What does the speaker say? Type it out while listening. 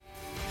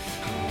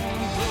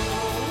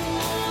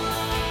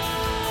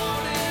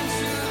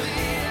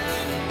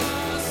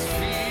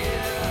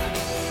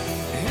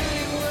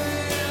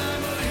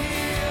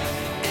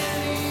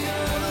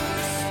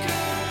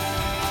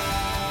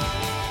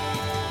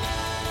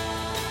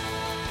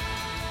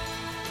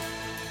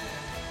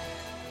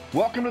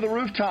Welcome to the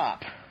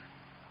rooftop.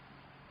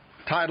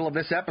 Title of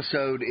this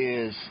episode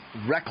is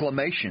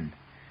Reclamation,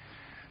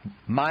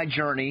 My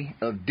Journey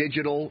of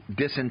Digital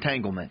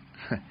Disentanglement.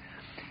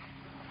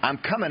 I'm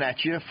coming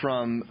at you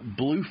from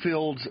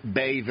Bluefields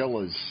Bay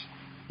Villas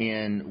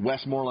in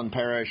Westmoreland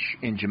Parish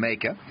in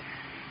Jamaica.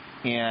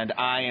 And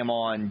I am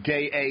on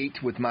day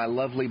 8 with my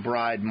lovely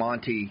bride,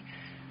 Monty,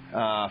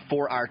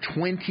 for our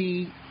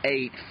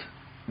 28th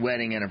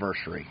wedding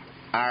anniversary.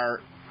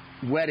 Our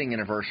wedding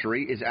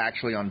anniversary is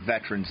actually on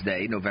Veterans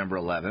Day, November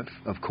 11th,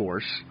 of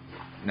course.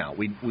 No,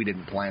 we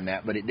didn't plan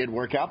that, but it did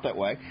work out that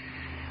way.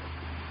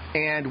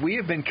 And we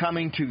have been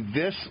coming to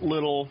this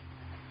little,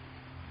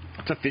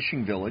 it's a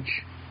fishing village,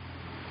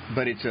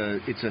 but it's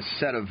a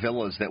set of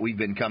villas that we've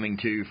been coming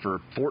to for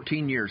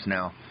 14 years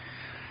now.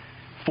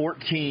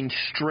 14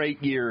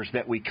 straight years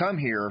that we come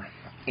here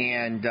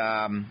and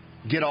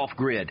get off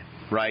grid,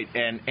 right?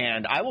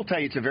 And I will tell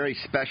you, it's a very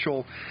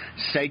special,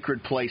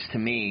 sacred place to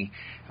me.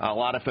 A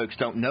lot of folks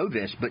don't know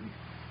this, but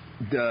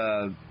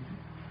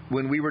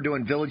when we were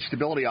doing village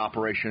stability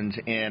operations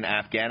in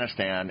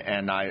Afghanistan,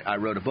 and I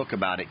wrote a book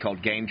about it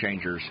called Game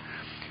Changers,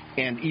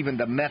 and even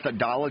the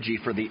methodology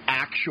for the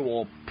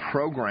actual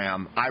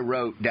program I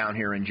wrote down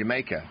here in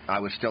Jamaica. I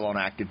was still on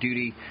active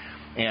duty,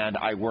 and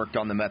I worked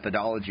on the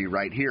methodology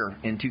right here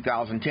in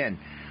 2010.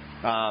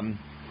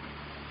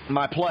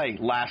 My play,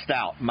 Last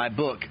Out, my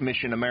book,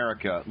 Mission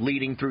America,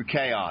 Leading Through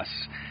Chaos,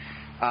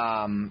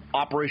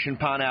 Operation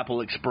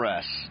Pineapple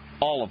Express,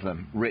 all of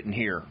them written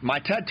here. My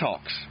TED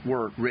Talks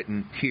were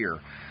written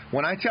here.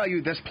 When I tell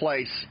you this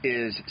place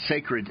is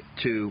sacred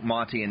to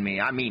Monty and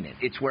me, I mean it.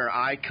 It's where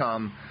I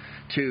come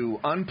to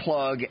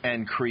unplug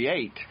and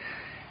create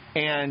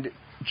and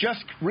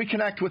just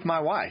reconnect with my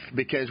wife,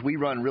 because we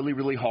run really,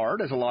 really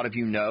hard, as a lot of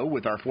you know,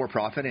 with our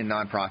for-profit and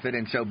nonprofit.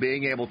 And so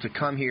being able to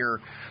come here,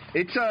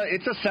 it's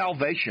a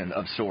salvation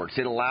of sorts.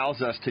 It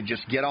allows us to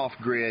just get off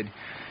grid,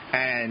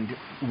 and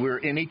we're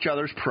in each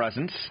other's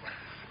presence.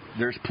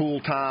 There's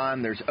pool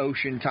time, there's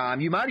ocean time.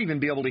 You might even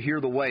be able to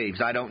hear the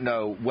waves. I don't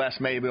know. Wes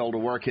may be able to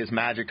work his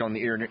magic on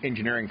the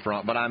engineering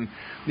front, but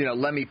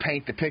let me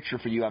paint the picture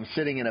for you. I'm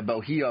sitting in a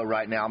bohio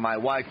right now. My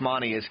wife,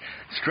 Monty, is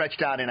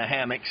stretched out in a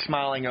hammock,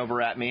 smiling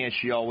over at me, as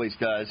she always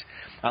does.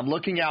 I'm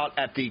looking out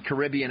at the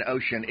Caribbean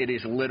Ocean. It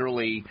is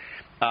literally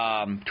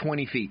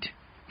 20 feet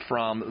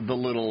from the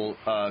little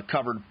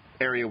covered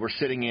area we're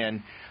sitting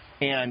in,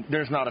 and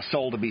there's not a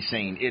soul to be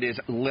seen. It is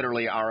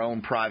literally our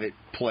own private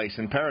place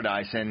in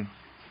paradise, and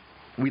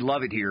we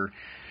love it here.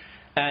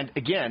 And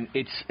again,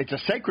 it's a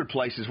sacred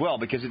place as well,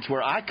 because it's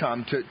where I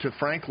come to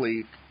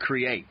frankly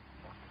create.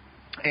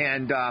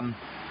 And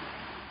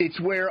it's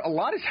where a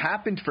lot has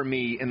happened for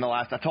me in the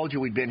last, I told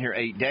you we'd been here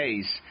 8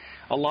 days.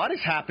 A lot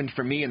has happened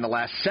for me in the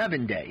last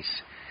 7 days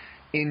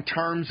in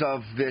terms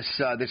of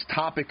this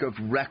topic of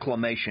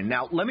reclamation.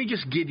 Now, let me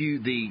just give you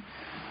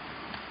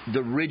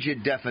the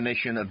rigid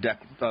definition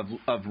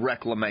of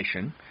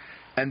reclamation.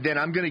 And then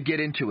I'm going to get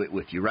into it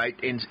with you, right?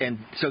 And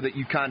so that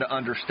you kind of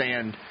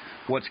understand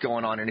what's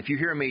going on. And if you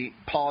hear me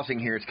pausing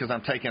here, it's because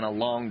I'm taking a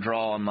long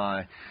draw on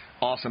my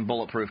awesome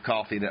bulletproof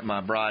coffee that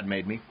my bride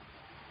made me.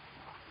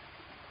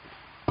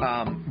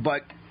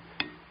 But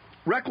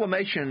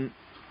reclamation,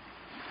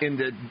 in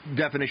the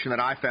definition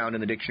that I found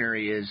in the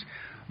dictionary, is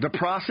the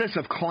process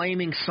of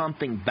claiming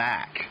something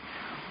back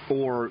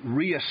or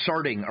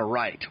reasserting a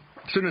right.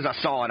 As soon as I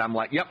saw it, I'm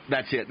like, yep,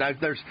 that's it.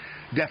 There's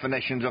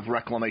definitions of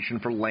reclamation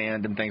for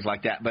land and things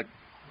like that. But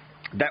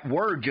that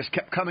word just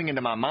kept coming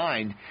into my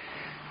mind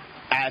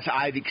as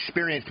I've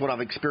experienced what I've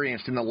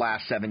experienced in the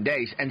last 7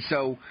 days. And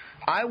so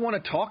I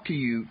want to talk to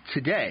you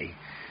today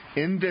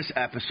in this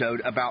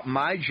episode about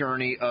my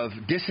journey of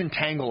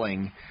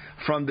disentangling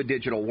from the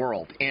digital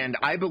world. And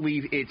I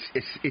believe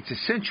it's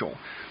essential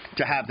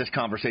to have this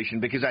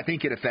conversation, because I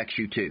think it affects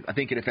you too. I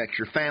think it affects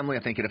your family.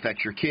 I think it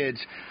affects your kids.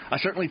 I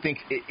certainly think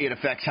it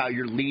affects how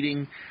you're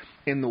leading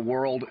in the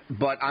world.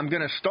 But I'm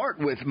going to start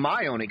with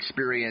my own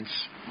experience,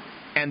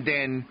 and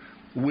then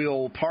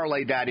we'll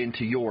parlay that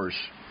into yours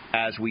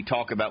as we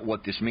talk about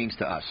what this means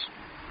to us.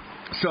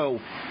 So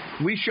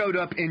we showed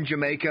up in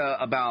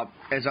Jamaica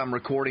as I'm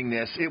recording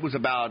this,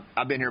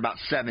 I've been here about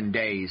 7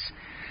 days,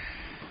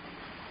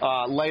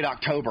 late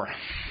October.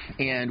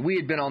 And we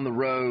had been on the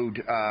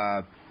road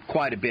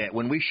quite a bit.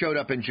 When we showed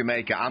up in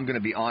Jamaica, I'm going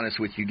to be honest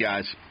with you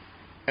guys,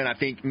 and I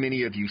think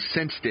many of you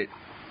sensed it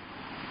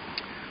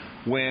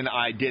when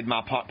I did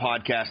my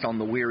podcast on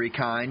the weary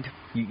kind.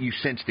 You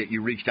sensed it.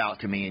 You reached out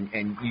to me,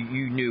 and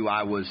you knew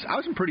I was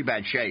in pretty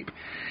bad shape.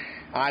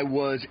 I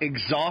was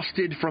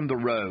exhausted from the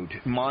road.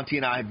 Monty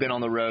and I have been on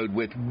the road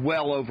with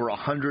well over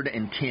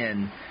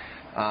 110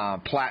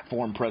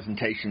 platform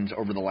presentations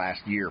over the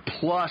last year,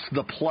 plus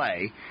the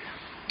play,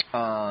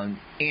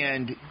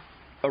 and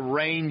a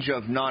range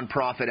of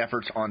nonprofit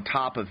efforts on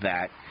top of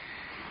that.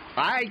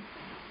 I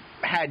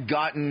had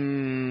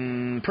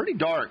gotten pretty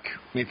dark,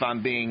 if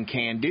I'm being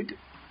candid,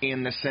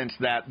 in the sense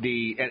that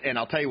and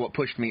I'll tell you what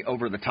pushed me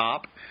over the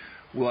top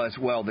was,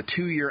 the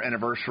 2-year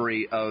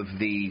anniversary of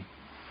the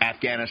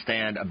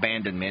Afghanistan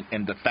abandonment,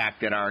 and the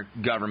fact that our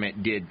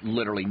government did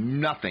literally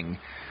nothing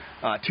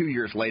 2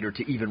 years later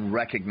to even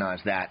recognize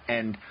that.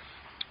 And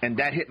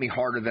that hit me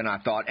harder than I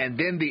thought. And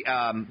then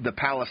the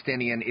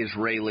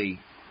Palestinian-Israeli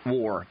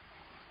war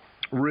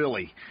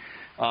really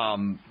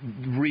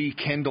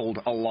rekindled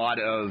a lot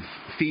of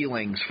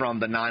feelings from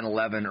the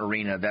 9/11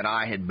 arena that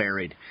I had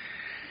buried.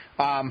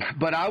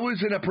 But I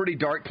was in a pretty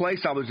dark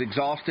place. I was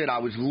exhausted. I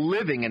was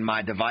living in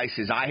my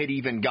devices. I had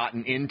even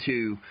gotten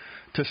into,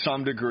 to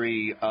some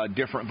degree,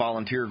 different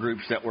volunteer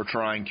groups that were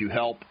trying to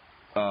help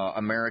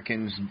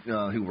Americans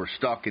who were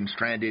stuck and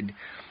stranded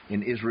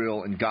in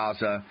Israel and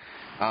Gaza.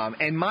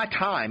 And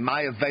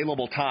my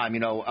available time,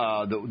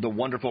 the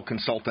wonderful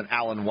consultant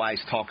Alan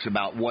Weiss talks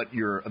about what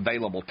your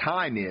available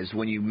time is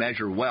when you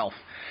measure wealth.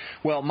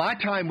 Well, my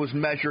time was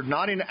measured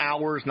not in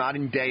hours, not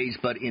in days,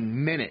 but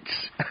in minutes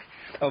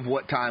of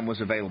what time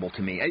was available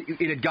to me.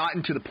 It had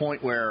gotten to the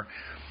point where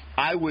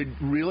I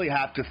would really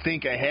have to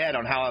think ahead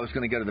on how I was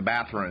going to go to the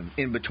bathroom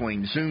in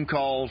between Zoom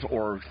calls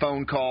or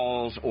phone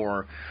calls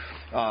or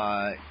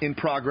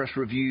in-progress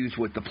reviews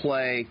with the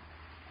play.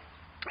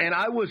 And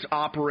I was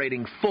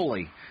operating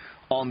fully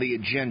on the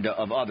agenda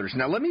of others.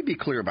 Now, let me be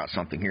clear about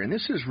something here, and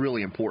this is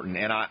really important,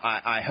 and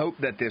I hope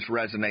that this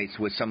resonates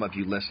with some of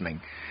you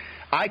listening.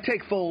 I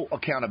take full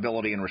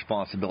accountability and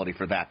responsibility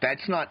for that.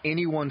 That's not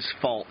anyone's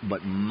fault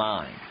but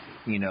mine.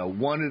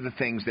 One of the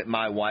things that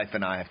my wife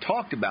and I have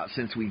talked about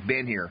since we've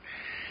been here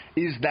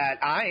is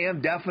that I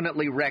am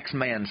definitely Rex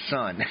Mann's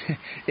son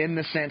in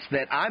the sense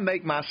that I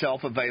make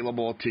myself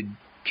available to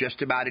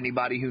just about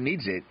anybody who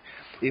needs it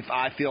if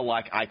I feel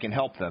like I can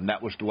help them.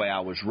 That was the way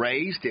I was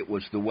raised. It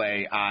was the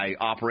way I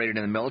operated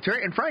in the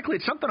military. And frankly,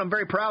 it's something I'm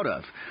very proud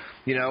of.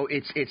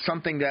 It's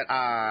something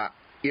that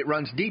it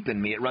runs deep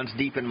in me. It runs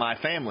deep in my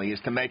family, is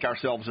to make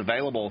ourselves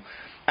available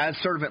as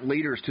servant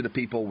leaders to the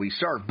people we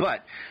serve.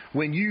 But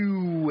when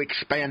you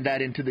expand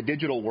that into the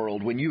digital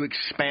world, when you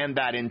expand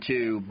that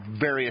into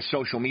various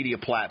social media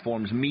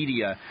platforms,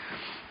 media,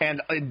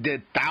 and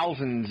the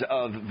thousands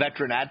of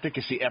veteran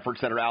advocacy efforts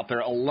that are out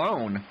there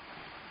alone,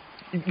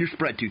 you're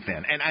spread too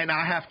thin, and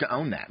I have to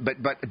own that. But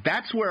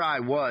that's where I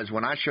was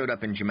when I showed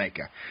up in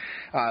Jamaica,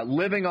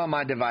 living on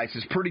my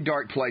devices, pretty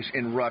dark place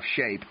in rough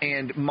shape.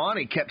 And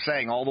Monty kept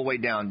saying all the way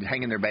down,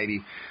 hang in there,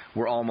 baby,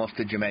 we're almost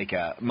to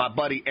Jamaica. My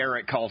buddy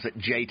Eric calls it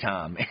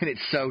J-time, and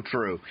it's so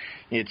true.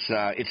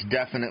 It's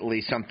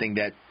definitely something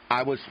that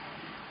I was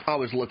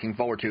looking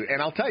forward to.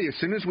 And I'll tell you, as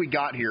soon as we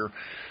got here,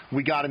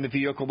 we got in the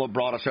vehicle that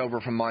brought us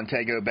over from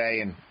Montego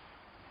Bay, and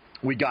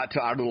we got to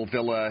our little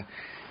villa.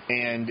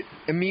 And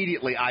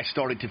immediately I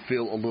started to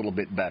feel a little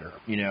bit better.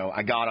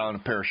 I got on a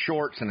pair of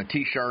shorts and a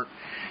T-shirt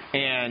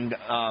and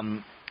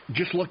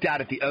just looked out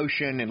at the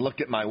ocean and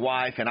looked at my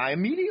wife, and I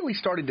immediately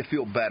started to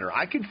feel better.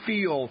 I could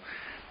feel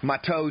my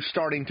toes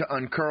starting to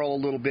uncurl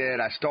a little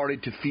bit. I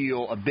started to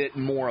feel a bit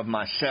more of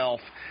myself,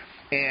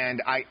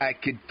 and I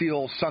could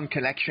feel some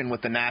connection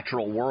with the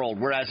natural world,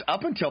 whereas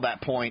up until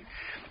that point,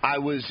 I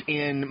was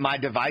in my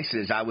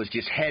devices. I was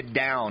just head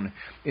down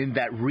in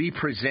that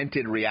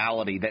represented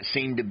reality that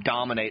seemed to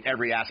dominate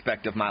every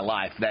aspect of my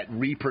life, that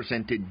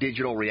represented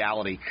digital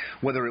reality,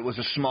 whether it was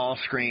a small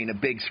screen, a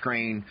big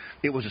screen,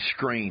 it was a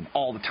screen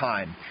all the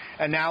time.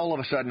 And now all of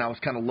a sudden I was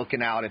kind of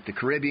looking out at the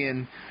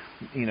Caribbean,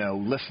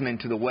 listening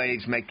to the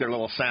waves make their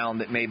little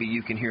sound that maybe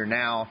you can hear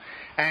now,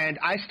 and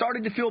I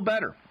started to feel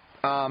better.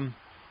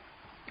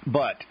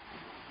 But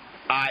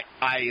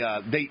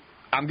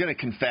I'm going to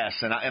confess,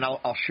 and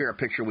I'll share a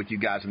picture with you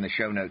guys in the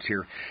show notes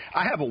here.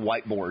 I have a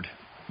whiteboard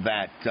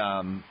that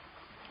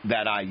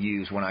I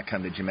use when I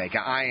come to Jamaica.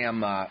 I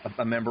am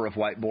a member of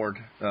Whiteboard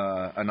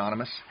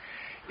Anonymous,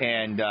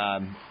 and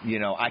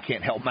I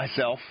can't help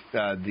myself.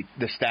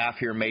 The staff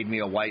here made me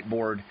a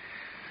whiteboard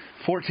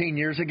 14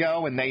 years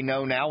ago, and they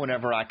know now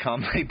whenever I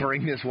come, they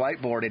bring this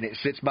whiteboard, and it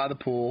sits by the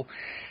pool.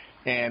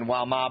 And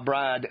while my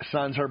bride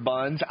suns her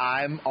buns,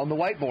 I'm on the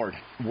whiteboard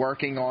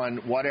working on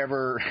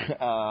whatever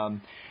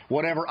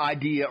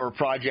idea or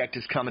project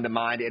is coming to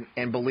mind.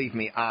 And believe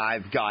me,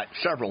 I've got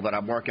several that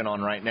I'm working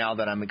on right now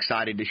that I'm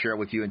excited to share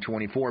with you in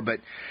 24. But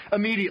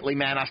immediately,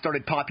 man, I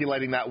started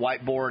populating that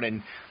whiteboard,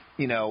 and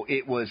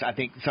it was, I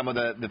think some of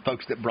the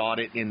folks that brought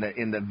it in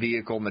the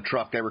vehicle, in the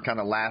truck, they were kind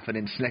of laughing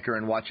and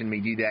snickering watching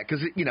me do that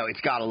because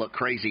it's got to look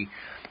crazy,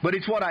 but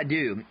it's what I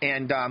do.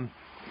 And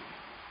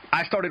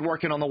I started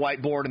working on the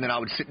whiteboard, and then I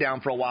would sit down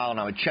for a while, and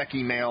I would check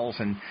emails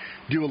and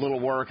do a little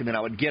work, and then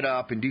I would get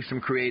up and do some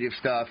creative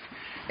stuff,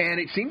 and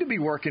it seemed to be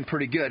working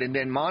pretty good. And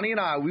then Monty and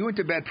I, we went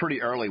to bed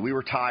pretty early. We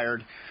were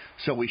tired,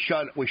 so we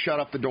shut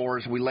up the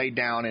doors, we laid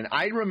down, and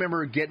I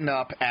remember getting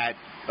up at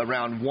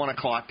around 1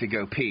 o'clock to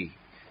go pee.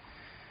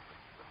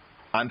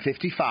 I'm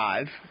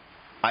 55.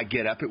 I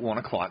get up at 1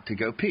 o'clock to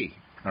go pee,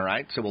 all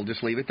right? So we'll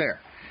just leave it there.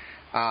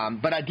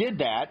 But I did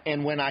that,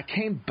 and when I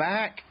came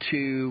back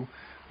to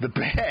the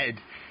bed,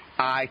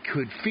 I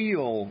could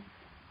feel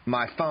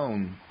my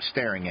phone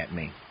staring at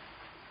me.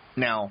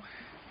 Now,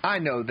 I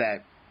know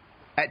that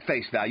at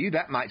face value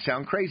that might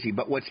sound crazy,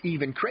 but what's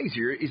even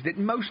crazier is that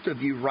most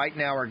of you right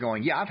now are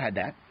going, yeah, I've had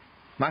that.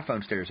 My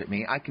phone stares at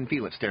me. I can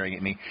feel it staring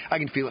at me. I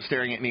can feel it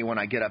staring at me when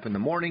I get up in the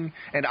morning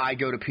and I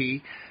go to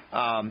pee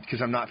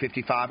because I'm not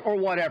 55 or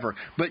whatever.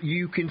 But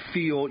you can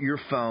feel your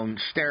phone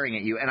staring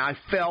at you. And I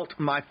felt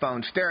my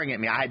phone staring at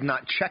me. I had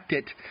not checked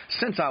it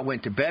since I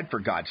went to bed, for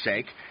God's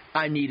sake.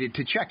 I needed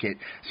to check it.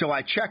 So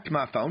I checked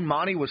my phone.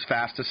 Monty was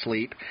fast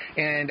asleep.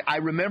 And I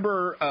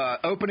remember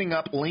opening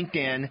up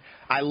LinkedIn.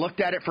 I looked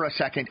at it for a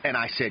second and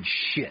I said,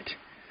 shit.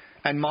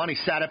 And Monty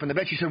sat up in the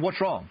bed. She said,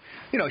 what's wrong?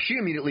 You know, she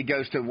immediately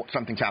goes to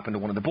something's happened to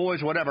one of the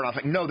boys or whatever. And I was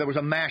like, no, there was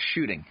a mass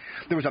shooting.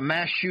 There was a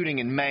mass shooting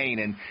in Maine,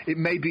 and it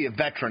may be a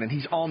veteran, and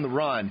he's on the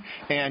run.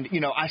 And,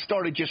 you know, I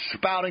started just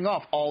spouting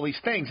off all these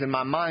things, and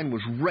my mind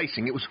was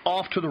racing. It was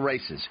off to the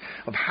races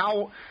of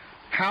how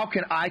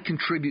can I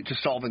contribute to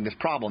solving this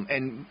problem?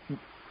 And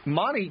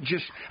Monty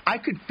I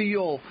could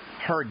feel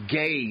her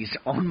gaze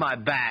on my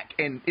back,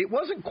 and it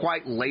wasn't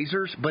quite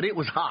lasers, but it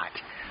was hot.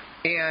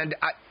 And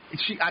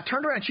I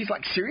turned around and she's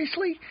like,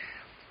 seriously?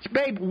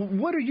 Babe,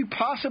 what are you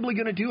possibly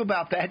going to do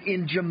about that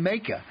in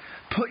Jamaica?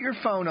 Put your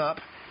phone up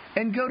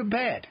and go to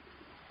bed.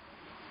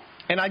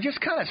 And I just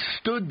kind of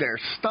stood there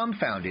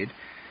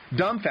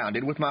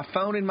dumbfounded with my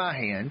phone in my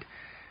hand,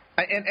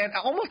 and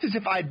almost as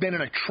if I had been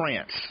in a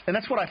trance. And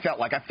that's what I felt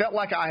like. I felt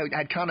like I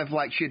had kind of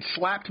like she had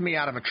slapped me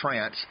out of a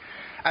trance.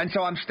 And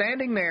so I'm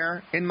standing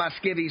there in my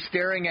skivvies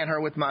staring at her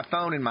with my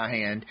phone in my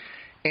hand,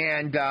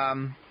 and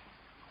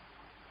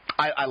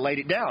I laid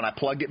it down. I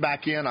plugged it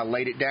back in. I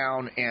laid it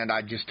down, and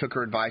I just took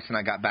her advice, and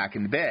I got back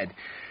in the bed.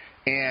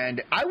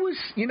 And I was,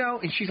 you know,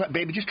 and she's like,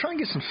 baby, just try and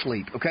get some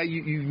sleep, okay?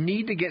 You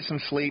need to get some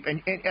sleep.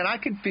 And I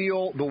could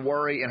feel the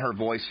worry in her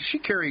voice. She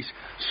carries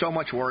so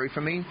much worry for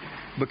me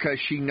because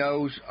she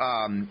knows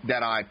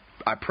that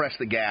I press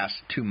the gas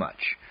too much.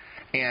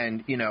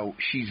 And, you know,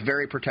 she's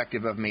very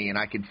protective of me, and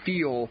I could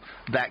feel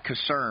that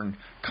concern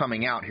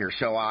coming out here.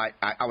 So I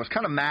was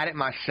kind of mad at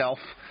myself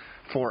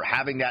for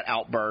having that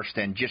outburst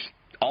and just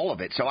all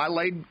of it. So I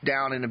laid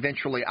down, and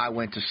eventually I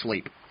went to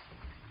sleep.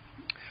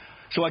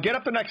 So I get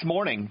up the next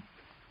morning,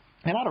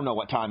 and I don't know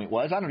what time it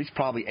was. I don't know, it's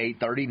probably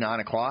 8:30, 9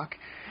 o'clock.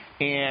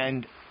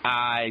 And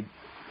I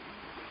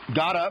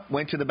got up,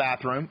 went to the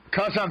bathroom,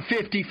 because I'm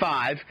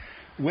 55,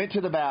 went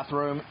to the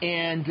bathroom,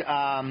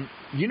 and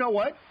you know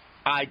what?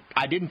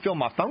 I didn't feel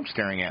my phone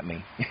staring at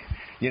me.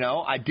 You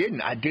know, I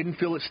didn't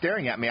feel it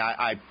staring at me.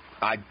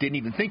 I didn't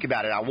even think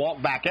about it. I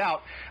walked back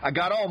out. I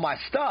got all my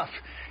stuff,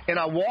 and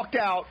I walked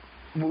out.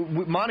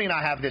 Monty and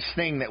I have this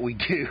thing that we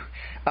do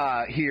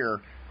here.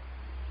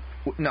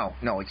 No,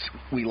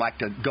 we like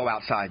to go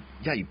outside.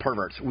 Yeah, you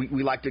perverts.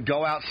 We like to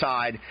go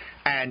outside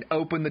and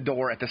open the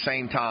door at the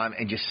same time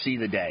and just see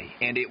the day.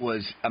 And it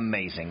was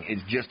amazing.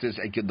 It's just as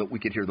we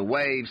could hear the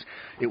waves.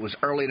 It was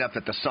early enough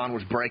that the sun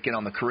was breaking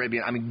on the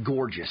Caribbean. I mean,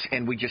 gorgeous.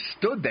 And we just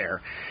stood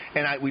there,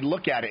 and we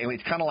look at it, and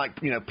it's kind of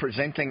like, you know,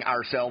 presenting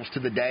ourselves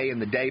to the day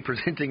and the day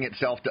presenting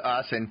itself to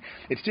us. And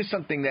it's just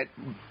something that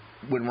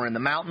when we're in the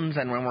mountains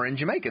and when we're in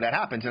Jamaica, that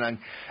happens. And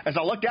as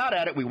I looked out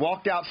at it, we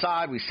walked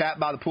outside, we sat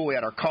by the pool, we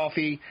had our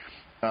coffee,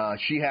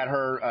 she had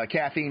her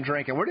caffeine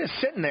drink, and we're just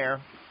sitting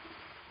there,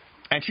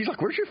 and she's like,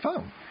 where's your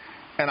phone?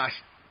 And I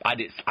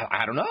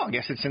don't know, I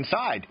guess it's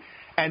inside.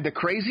 And the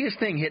craziest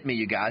thing hit me,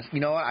 you guys. You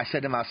know what? I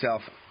said to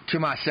myself,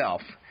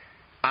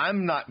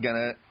 I'm not going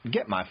to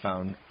get my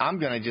phone. I'm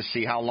going to just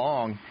see how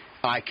long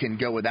I can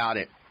go without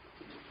it.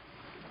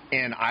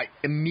 And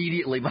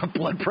immediately my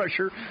blood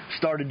pressure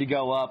started to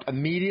go up.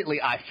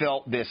 Immediately I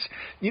felt this,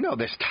 you know,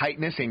 this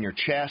tightness in your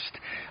chest.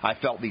 I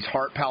felt these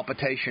heart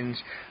palpitations.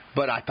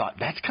 But I thought,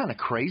 that's kind of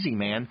crazy,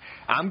 man.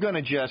 I'm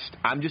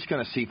just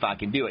going to see if I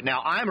can do it.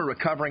 Now, I'm a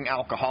recovering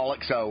alcoholic,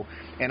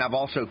 and I've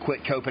also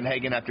quit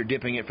Copenhagen after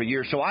dipping it for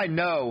years. So I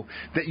know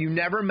that you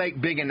never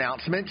make big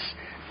announcements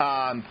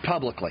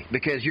publicly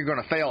because you're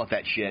going to fail at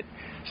that shit.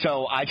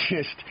 So I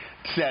just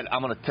said,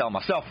 I'm going to tell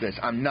myself this.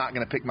 I'm not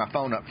going to pick my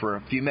phone up for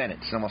a few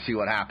minutes. I'm going to see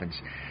what happens.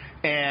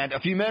 And a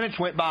few minutes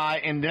went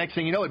by, and the next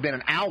thing you know, it had been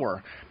an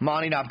hour.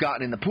 Monty and I have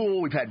gotten in the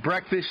pool. We've had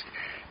breakfast.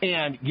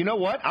 And you know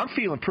what? I'm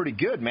feeling pretty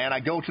good, man. I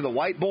go to the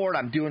whiteboard.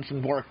 I'm doing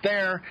some work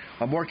there.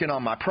 I'm working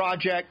on my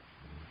project.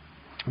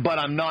 But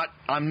I'm not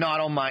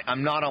on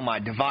my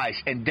device.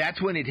 And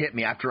that's when it hit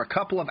me. After a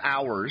couple of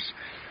hours,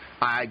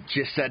 I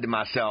just said to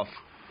myself,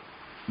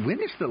 when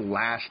is the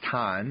last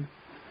time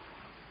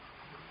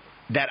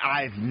that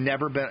I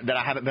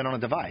haven't been on a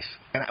device?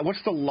 And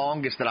what's the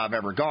longest that I've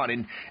ever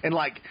gone? And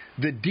like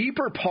the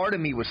deeper part of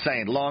me was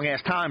saying, long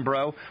ass time,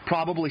 bro,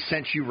 probably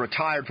since you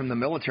retired from the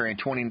military in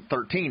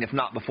 2013, if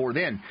not before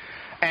then.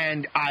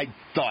 And I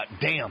thought,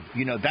 damn,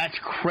 you know, that's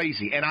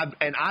crazy. And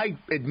I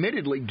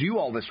admittedly do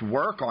all this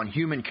work on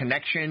human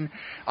connection.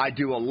 I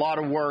do a lot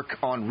of work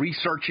on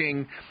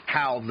researching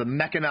how the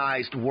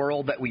mechanized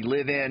world that we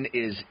live in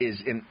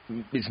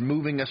is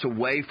moving us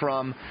away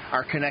from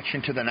our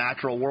connection to the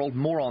natural world.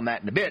 More on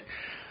that in a bit.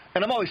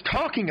 And I'm always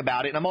talking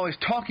about it, and I'm always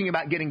talking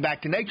about getting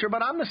back to nature,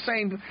 but I'm the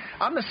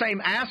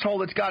same asshole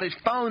that's got his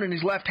phone in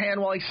his left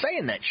hand while he's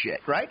saying that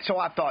shit, right? So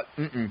I thought,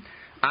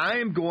 I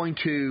am going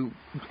to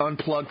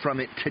unplug from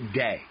it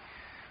today.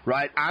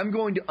 right? I'm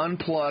going to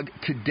unplug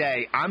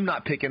today. I'm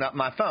not picking up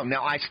my phone.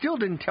 Now, I still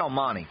didn't tell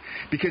Monty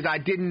because I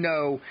didn't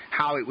know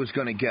how it was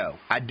going to go.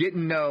 I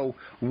didn't know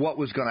what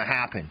was going to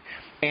happen.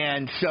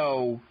 And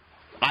so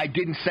I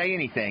didn't say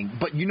anything.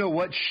 But you know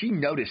what? She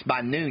noticed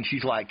by noon.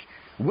 She's like,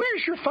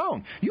 where's your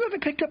phone? You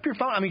haven't picked up your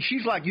phone. I mean,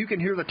 she's like, you can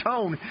hear the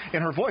tone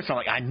in her voice. I'm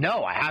like, I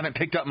know, I haven't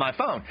picked up my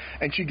phone.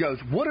 And she goes,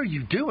 what are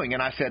you doing?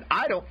 And I said,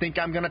 I don't think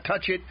I'm going to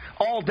touch it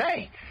all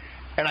day.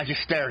 And I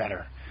just stared at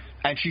her.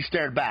 And she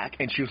stared back,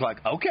 and she was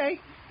like, okay,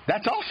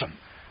 that's awesome.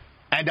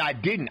 And I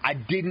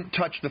didn't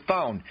touch the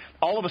phone.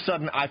 All of a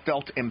sudden, I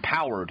felt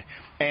empowered,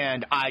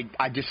 and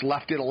I just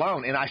left it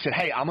alone. And I said,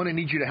 hey, I'm going to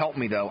need you to help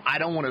me, though. I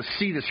don't want to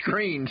see the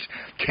screens.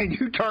 Can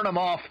you turn them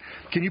off?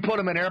 Can you put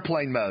them in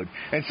airplane mode?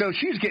 And so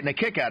she's getting a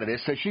kick out of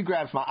this. So she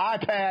grabs my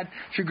iPad,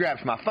 she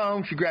grabs my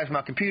phone, she grabs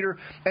my computer,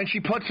 and she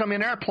puts them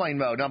in airplane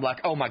mode. And I'm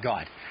like, oh, my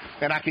God.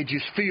 And I could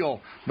just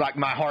feel like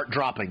my heart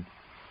dropping.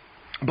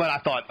 But I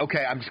thought,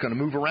 okay, I'm just going to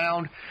move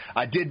around.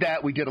 I did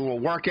that. We did a little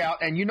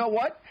workout. And you know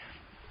what?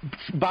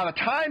 By the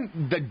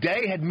time the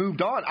day had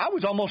moved on, I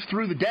was almost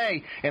through the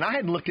day, and I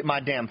hadn't looked at my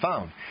damn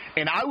phone.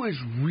 And I was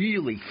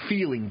really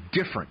feeling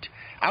different.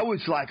 I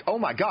was like, oh,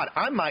 my God,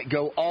 I might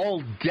go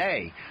all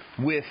day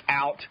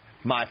without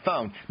my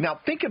phone. Now,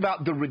 think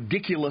about the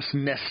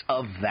ridiculousness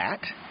of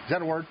that. Is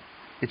that a word?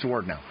 It's a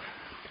word now.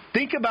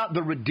 Think about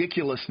the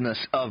ridiculousness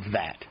of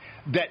that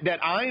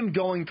I am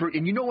going through.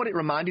 And you know what it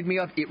reminded me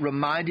of? It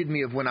reminded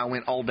me of when I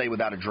went all day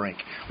without a drink.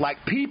 Like,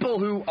 people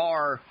who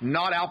are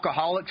not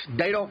alcoholics,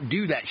 they don't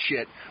do that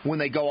shit when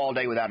they go all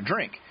day without a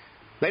drink.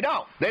 They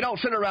don't. They don't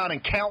sit around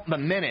and count the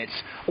minutes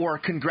or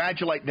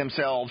congratulate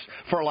themselves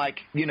for, like,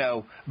 you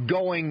know,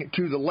 going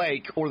to the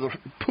lake or the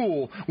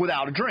pool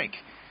without a drink.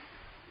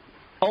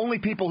 Only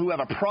people who have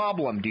a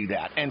problem do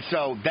that. And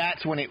so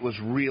that's when it was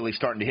really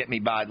starting to hit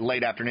me. By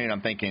late afternoon, I'm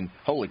thinking,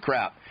 holy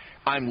crap,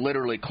 I'm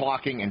literally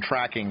clocking and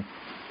tracking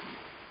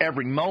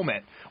every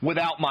moment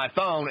without my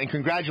phone and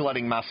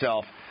congratulating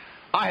myself.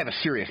 I have a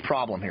serious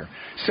problem here.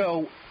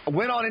 So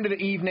went on into the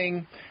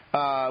evening.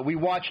 We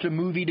watched a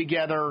movie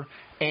together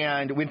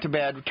and went to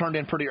bed, turned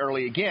in pretty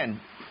early again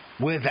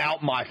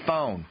without my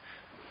phone.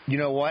 You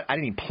know what? I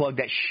didn't even plug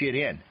that shit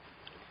in.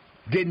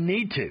 Didn't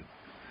need to.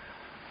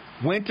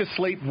 Went to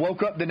sleep,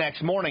 woke up the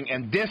next morning,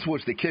 and this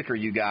was the kicker,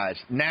 you guys.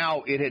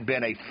 Now it had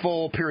been a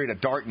full period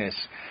of darkness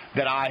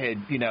that I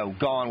had, you know,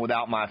 gone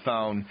without my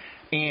phone,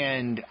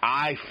 and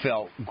I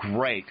felt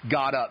great.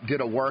 Got up,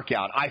 did a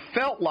workout. I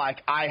felt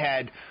like I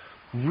had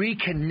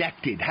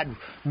reconnected, had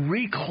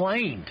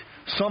reclaimed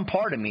some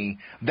part of me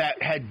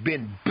that had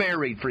been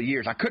buried for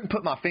years. I couldn't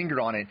put my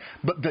finger on it,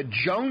 but the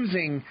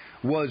jonesing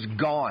was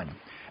gone.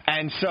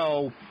 And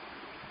so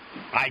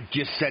I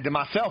just said to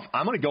myself,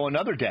 I'm going to go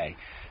another day.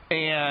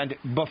 And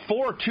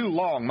before too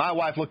long, my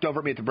wife looked over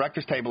at me at the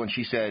breakfast table and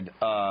she said,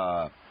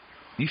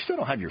 you still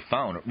don't have your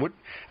phone. What?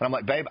 And I'm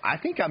like, babe, I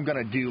think I'm going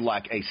to do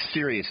like a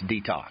serious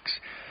detox.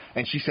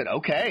 And she said,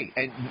 okay.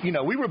 And, you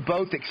know, we were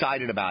both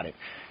excited about it.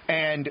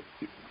 And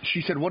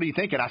she said, what are you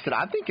thinking? I said,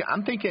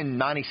 I'm thinking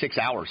 96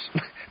 hours,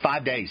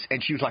 5 days.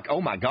 And she was like,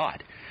 oh, my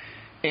God.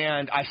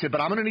 And I said,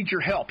 but I'm going to need your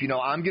help. You know,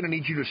 I'm going to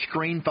need you to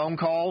screen phone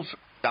calls.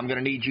 I'm going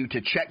to need you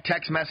to check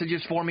text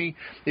messages for me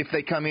if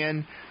they come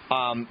in,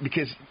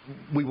 because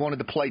we wanted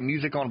to play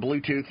music on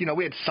Bluetooth. You know,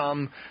 we had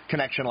some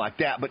connection like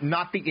that, but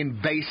not the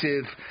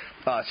invasive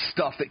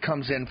stuff that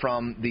comes in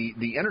from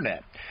the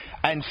Internet.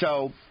 And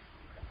so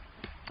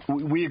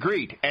we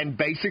agreed. And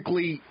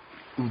basically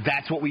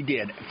that's what we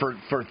did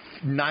for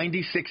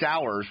 96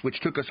 hours, which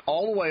took us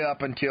all the way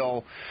up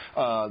until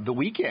the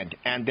weekend.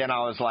 And then I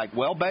was like,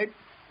 well, babe,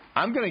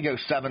 I'm going to go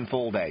 7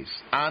 full days.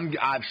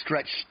 I've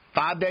stretched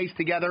 5 days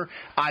together.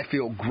 I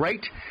feel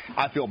great.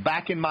 I feel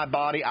back in my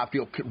body. I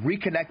feel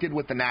reconnected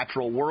with the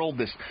natural world,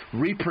 this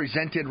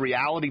represented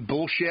reality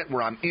bullshit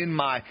where I'm in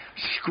my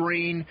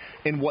screen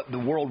in what the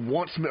world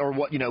wants me, or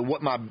what, you know,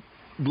 what my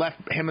left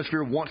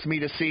hemisphere wants me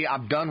to see.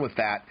 I'm done with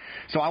that.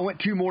 So I went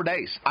 2 more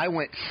days. I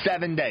went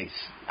 7 days.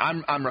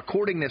 I'm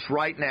recording this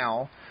right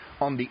now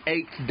on the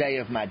 8th day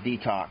of my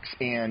detox,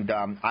 and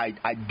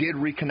I did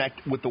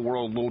reconnect with the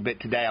world a little bit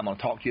today. I'm going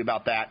to talk to you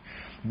about that.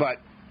 But,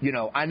 you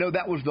know, I know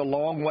that was the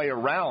long way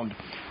around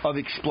of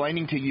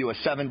explaining to you a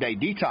 7-day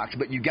detox,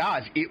 but you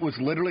guys, it was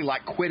literally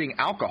like quitting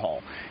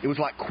alcohol. It was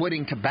like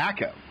quitting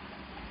tobacco.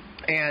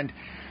 And,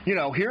 you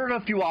know, here are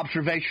a few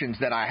observations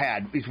that I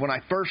had. Is when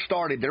I first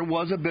started, there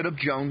was a bit of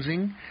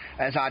jonesing,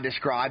 as I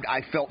described.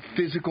 I felt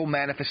physical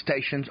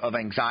manifestations of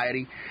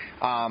anxiety,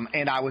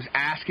 and I was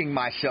asking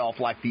myself,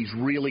 like, these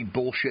really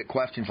bullshit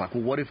questions, like,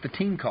 well, what if the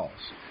team calls?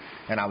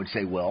 And I would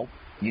say, well,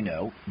 you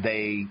know,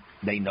 they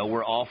know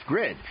we're off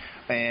grid.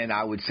 And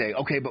I would say,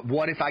 okay, but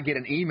what if I get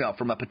an email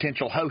from a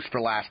potential host for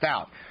Last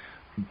Out?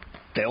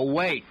 They'll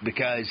wait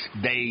because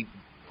they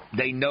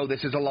know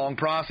this is a long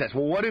process.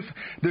 Well, what if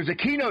there's a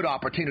keynote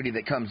opportunity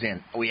that comes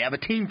in? We have a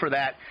team for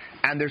that,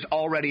 and there's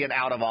already an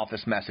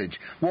out-of-office message.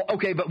 Well,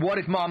 okay, but what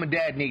if mom and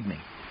dad need me?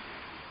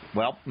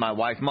 Well, my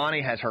wife,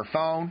 Monty, has her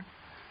phone.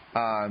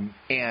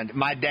 And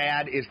my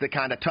dad is the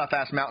kind of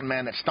tough-ass mountain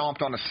man that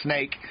stomped on a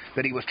snake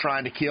that he was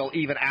trying to kill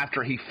even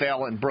after he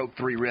fell and broke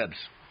 3 ribs,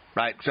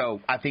 right?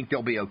 So I think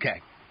they'll be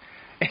okay.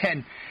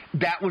 And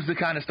that was the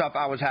kind of stuff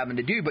I was having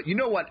to do. But you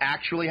know what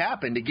actually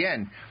happened?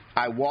 Again,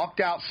 I walked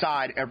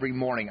outside every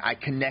morning. I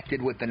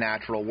connected with the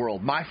natural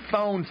world. My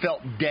phone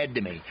felt dead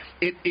to me.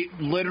 It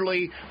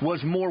literally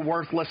was more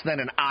worthless than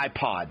an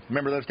iPod.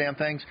 Remember those damn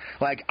things?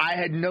 Like, I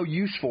had no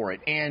use for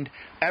it. And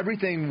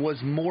everything was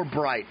more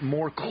bright,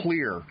 more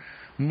clear,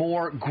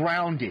 more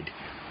grounded.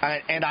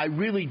 And I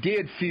really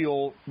did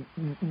feel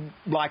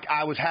like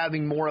I was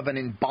having more of an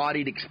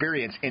embodied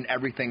experience in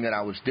everything that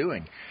I was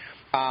doing.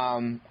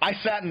 I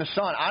sat in the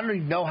sun, I don't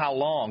even know how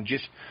long,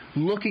 just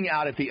looking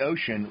out at the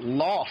ocean,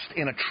 lost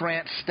in a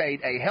trance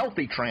state, a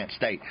healthy trance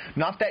state,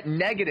 not that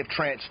negative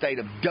trance state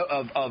of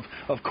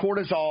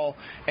cortisol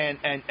and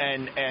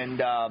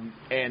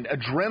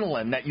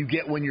adrenaline that you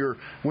get when you're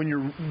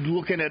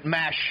looking at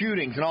mass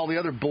shootings and all the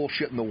other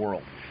bullshit in the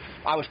world.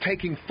 I was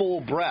taking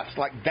full breaths.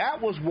 Like,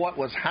 that was what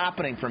was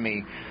happening for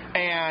me.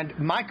 And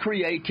my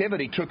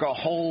creativity took a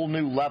whole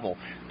new level.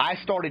 I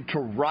started to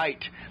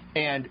write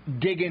and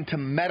dig into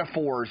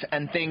metaphors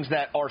and things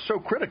that are so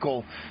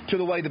critical to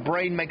the way the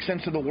brain makes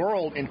sense of the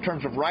world in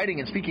terms of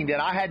writing and speaking that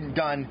I hadn't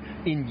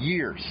done in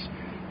years.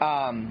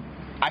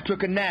 I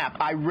took a nap.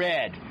 I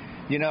read.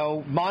 You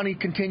know, Monty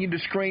continued to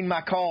screen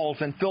my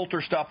calls and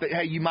filter stuff that,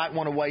 hey, you might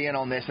want to weigh in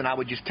on this, and I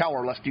would just tell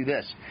her, let's do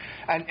this.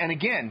 And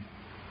again,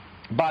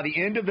 by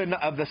the end of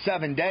the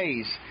 7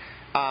 days,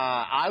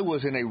 I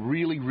was in a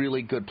really,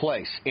 really good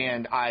place,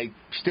 and I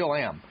still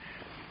am.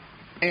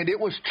 And it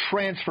was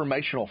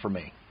transformational for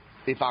me,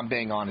 if I'm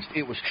being honest.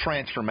 It was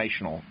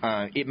transformational.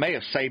 It may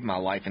have saved my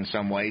life in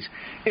some ways,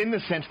 in the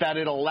sense that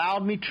it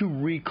allowed me to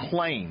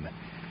reclaim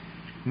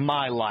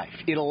my life.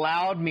 It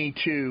allowed me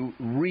to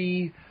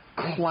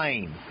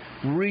reclaim,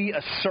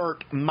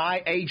 reassert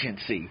my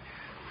agency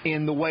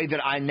in the way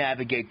that I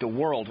navigate the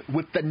world,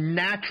 with the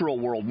natural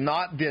world,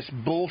 not this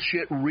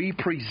bullshit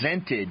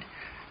represented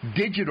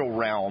digital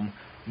realm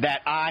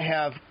that I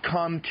have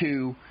come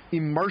to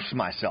immerse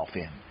myself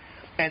in.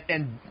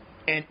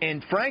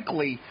 And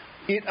frankly,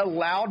 it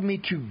allowed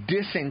me to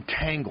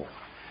disentangle,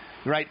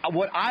 right?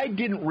 What I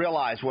didn't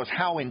realize was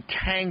how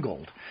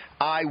entangled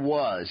I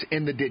was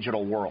in the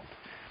digital world.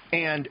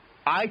 And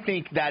I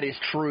think that is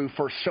true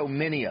for so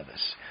many of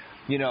us.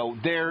 You know,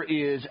 there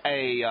is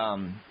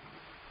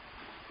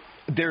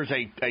there's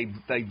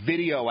a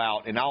video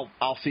out, and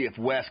I'll see if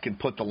Wes can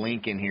put the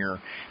link in here.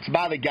 It's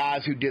by the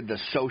guys who did The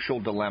Social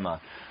Dilemma.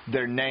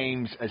 Their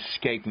names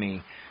escape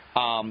me,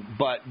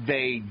 but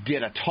they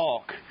did a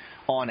talk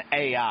on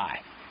AI,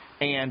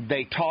 and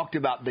they talked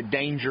about the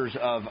dangers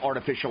of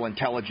artificial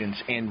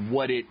intelligence and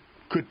what it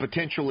could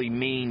potentially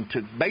mean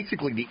to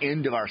basically the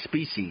end of our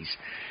species.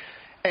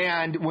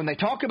 And when they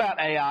talk about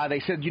AI, they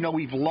said, you know,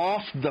 we've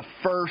lost the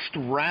first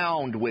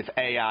round with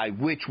AI,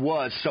 which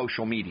was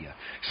social media.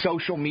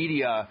 Social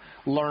media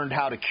learned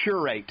how to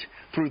curate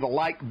through the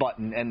like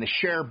button and the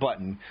share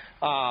button,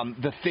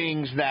 the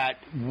things that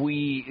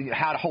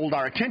how to hold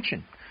our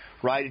attention.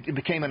 Right, it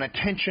became an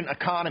attention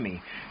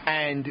economy,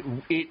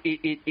 and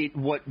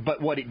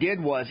what it did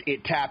was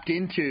it tapped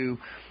into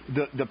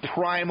the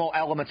primal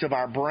elements of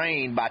our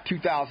brain by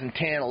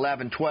 2010,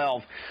 11,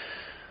 12.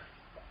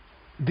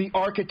 The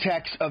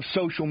architects of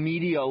social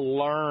media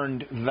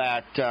learned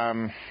that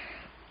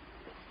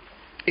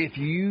if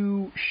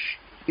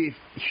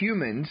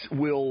humans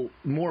will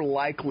more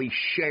likely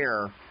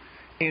share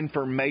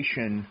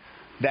information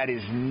that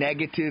is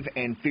negative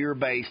and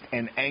fear-based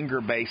and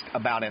anger-based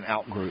about an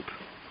outgroup.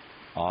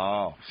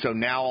 Oh, so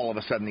now all of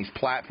a sudden these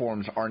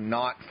platforms are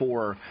not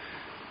for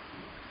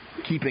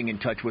keeping in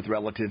touch with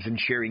relatives and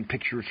sharing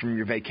pictures from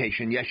your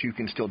vacation. Yes, you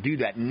can still do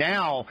that.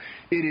 Now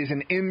it is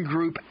an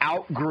in-group,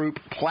 out-group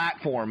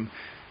platform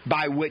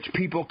by which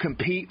people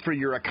compete for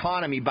your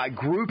economy by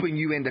grouping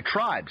you into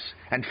tribes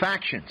and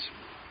factions.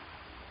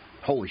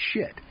 Holy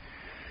shit.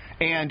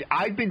 And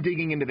I've been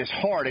digging into this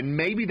hard, and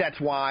maybe that's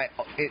why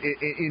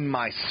in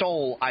my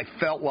soul I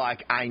felt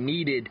like I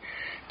needed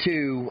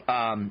to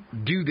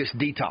do this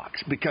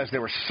detox, because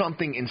there was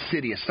something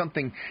insidious,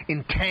 something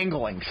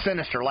entangling,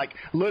 sinister. Like,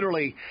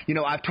 literally, you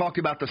know, I've talked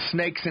about the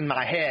snakes in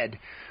my head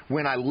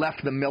when I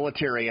left the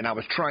military and I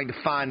was trying to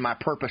find my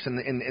purpose in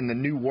the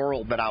new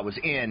world that I was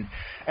in.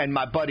 And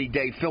my buddy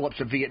Dave Phillips,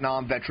 a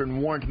Vietnam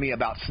veteran, warned me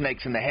about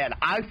snakes in the head.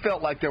 I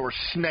felt like there were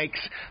snakes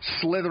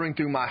slithering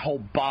through my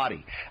whole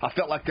body. I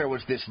felt like there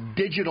was this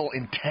digital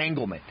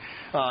entanglement,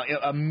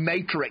 a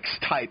matrix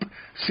type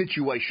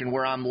situation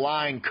where I'm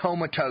lying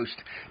comatose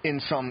in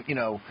some,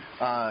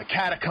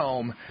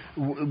 catacomb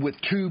with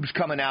tubes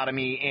coming out of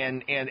me,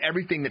 and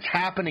everything that's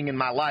happening in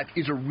my life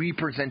is a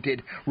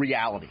represented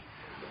reality.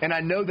 And I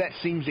know that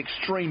seems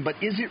extreme, but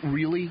is it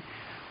really?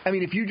 I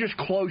mean, if you just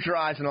close your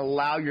eyes and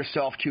allow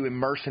yourself to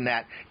immerse in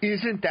that,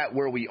 isn't that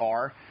where we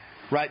are,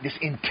 right? This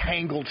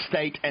entangled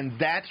state. And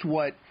that's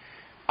what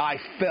I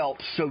felt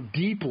so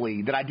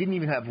deeply that I didn't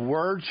even have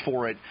words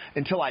for it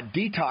until I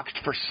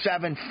detoxed for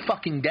 7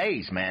 fucking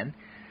days, man.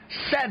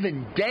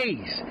 7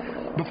 days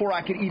before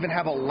I could even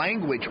have a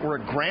language or a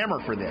grammar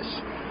for this.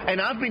 And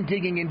I've been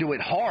digging into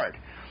it hard.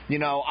 You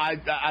know,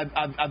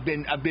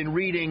 I've been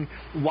reading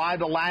why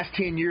the last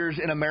 10 years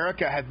in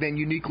America have been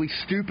uniquely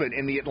stupid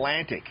in the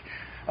Atlantic.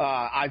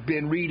 I've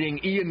been reading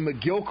Ian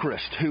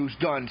McGilchrist, who's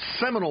done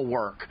seminal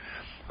work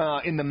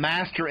in The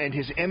Master and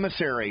His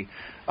Emissary,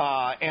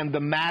 and The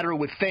Matter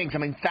with Things. I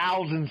mean,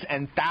 thousands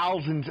and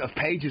thousands of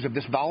pages of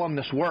this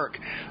voluminous work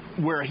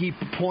where he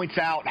points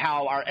out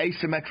how our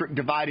asymmetric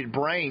divided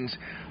brains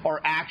are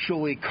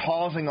actually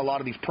causing a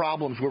lot of these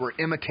problems where we're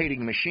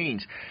imitating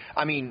machines.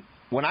 I mean,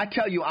 when I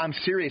tell you I'm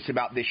serious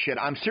about this shit,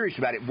 I'm serious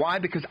about it. Why?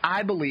 Because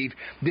I believe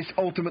this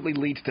ultimately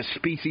leads to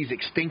species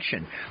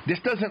extinction. This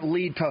doesn't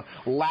lead to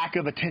lack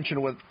of attention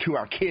to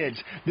our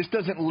kids. This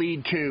doesn't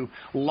lead to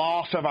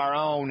loss of our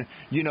own,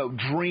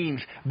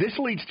 dreams. This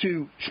leads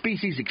to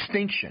species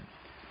extinction.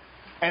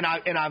 And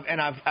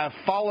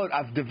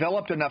I've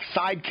developed enough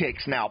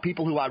sidekicks now,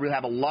 people who I really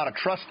have a lot of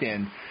trust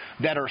in,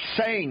 that are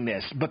saying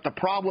this. But the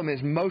problem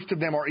is most of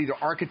them are either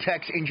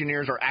architects,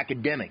 engineers, or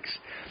academics.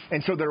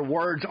 And so their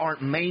words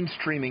aren't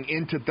mainstreaming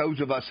into those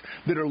of us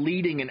that are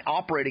leading and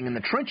operating in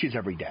the trenches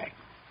every day.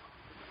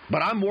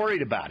 But I'm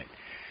worried about it.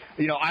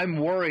 I'm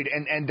worried.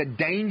 And the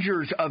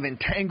dangers of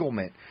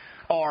entanglement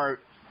are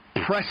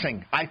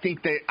pressing. I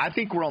think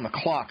we're on the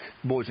clock,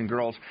 boys and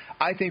girls.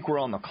 I think we're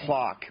on the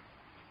clock.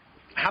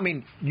 I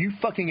mean, you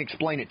fucking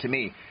explain it to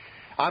me.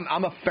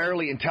 I'm a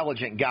fairly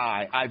intelligent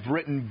guy. I've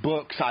written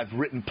books. I've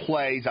written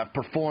plays. I've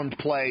performed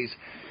plays.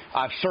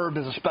 I've served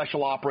as a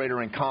special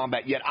operator in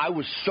combat. Yet I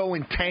was so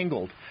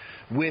entangled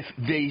with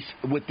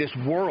this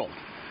world,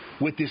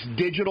 with this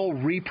digital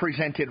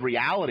represented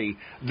reality,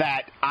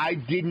 that I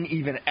didn't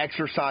even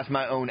exercise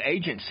my own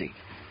agency,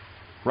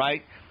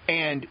 right?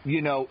 And,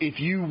 if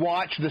you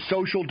watch The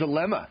Social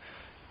Dilemma,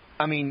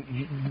 I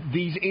mean,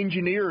 these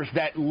engineers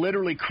that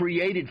literally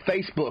created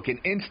Facebook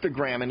and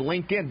Instagram and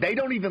LinkedIn, they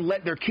don't even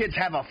let their kids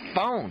have a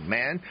phone,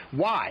 man.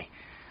 Why?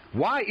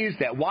 Why is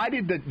that? Why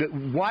did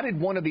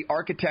one of the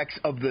architects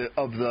of the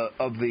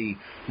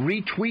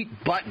retweet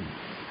button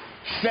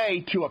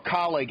say to a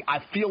colleague,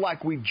 "I feel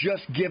like we've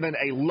just given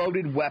a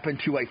loaded weapon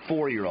to a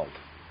 4-year-old"?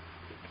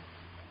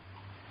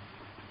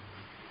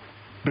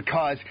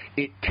 Because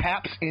it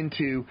taps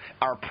into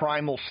our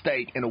primal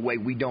state in a way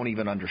we don't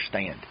even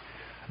understand.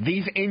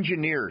 These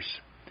engineers,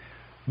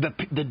 the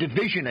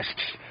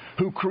divisionists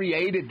who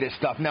created this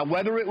stuff, now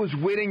whether it was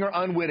witting or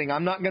unwitting,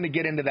 I'm not going to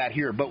get into that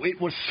here, but it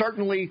was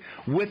certainly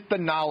with the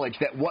knowledge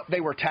that what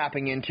they were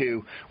tapping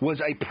into was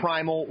a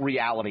primal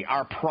reality,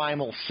 our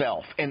primal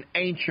self, an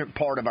ancient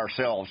part of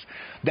ourselves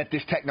that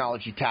this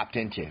technology tapped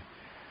into.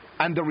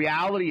 And the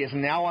reality is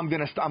now I'm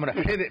going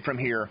to pivot from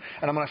here,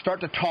 and I'm going to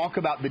start to talk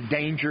about the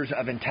dangers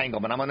of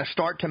entanglement. I'm going to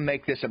start to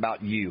make this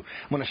about you.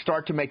 I'm going to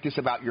start to make this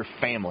about your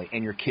family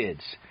and your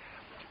kids.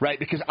 Right?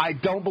 Because I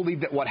don't believe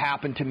that what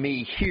happened to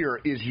me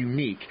here is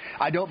unique.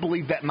 I don't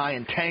believe that my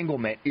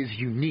entanglement is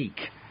unique.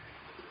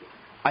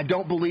 I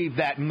don't believe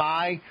that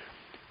my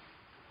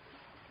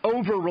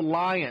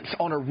over-reliance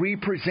on a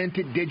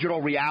represented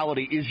digital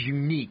reality is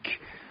unique.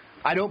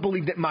 I don't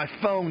believe that my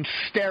phone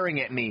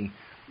staring at me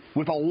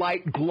with a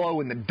light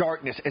glow in the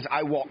darkness as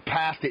I walk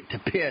past it to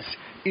piss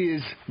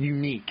is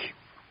unique.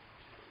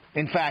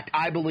 In fact,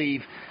 I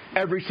believe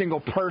every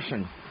single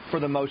person, for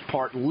the most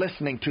part,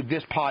 listening to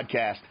this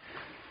podcast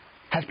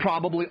has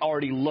probably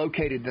already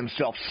located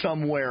themselves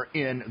somewhere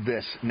in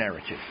this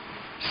narrative,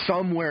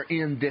 somewhere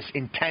in this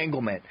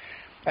entanglement.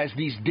 As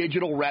these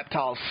digital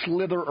reptiles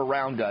slither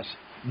around us,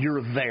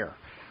 you're there.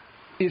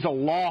 Is a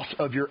loss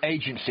of your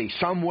agency.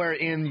 Somewhere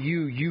in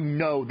you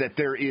know that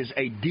there is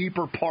a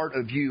deeper part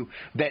of you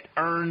that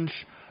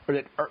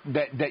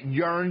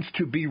yearns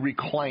to be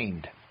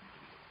reclaimed.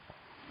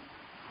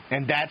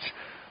 And that's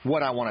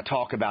what I want to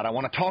talk about. I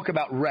want to talk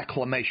about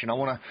reclamation. I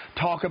want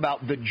to talk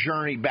about the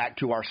journey back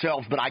to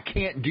ourselves, but I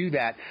can't do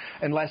that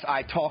unless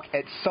I talk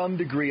at some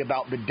degree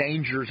about the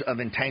dangers of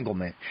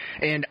entanglement.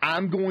 And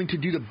I'm going to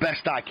do the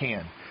best I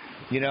can.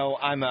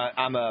 I'm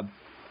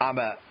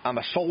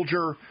a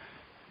soldier,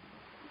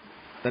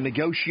 a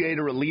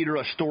negotiator, a leader,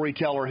 a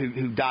storyteller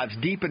who dives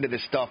deep into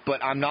this stuff,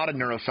 but I'm not a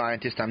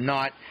neuroscientist. I'm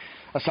not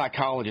a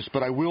psychologist,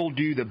 but I will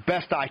do the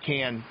best I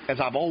can,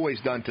 as I've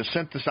always done, to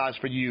synthesize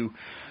for you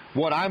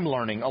what I'm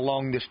learning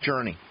along this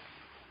journey.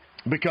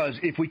 Because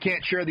if we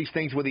can't share these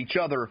things with each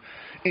other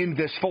in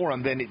this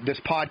forum, then this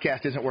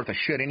podcast isn't worth a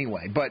shit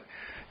anyway. But,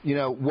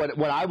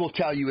 what I will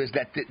tell you is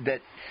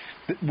that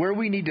where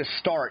we need to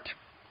start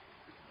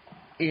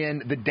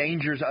in the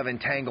dangers of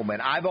entanglement,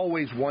 I've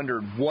always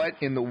wondered what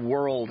in the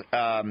world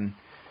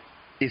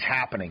is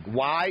happening.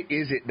 Why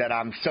is it that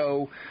I'm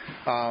so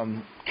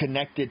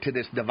connected to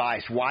this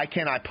device? Why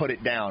can't I put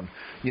it down?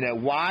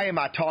 Why am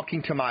I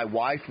talking to my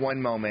wife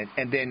one moment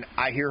and then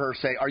I hear her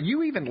say, "Are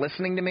you even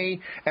listening to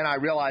me?" And I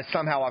realize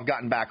somehow I've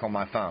gotten back on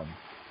my phone.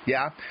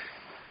 Yeah?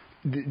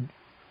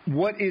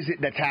 what is it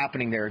that's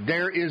happening there?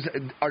 There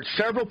are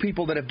several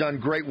people that have done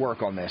great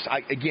work on this.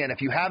 Again,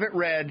 if you haven't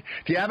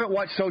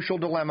watched Social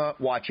Dilemma,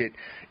 watch it.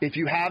 If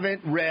you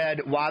haven't read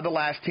Why the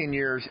Last 10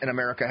 Years in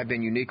America Have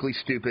Been Uniquely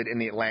Stupid in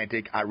the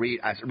Atlantic, I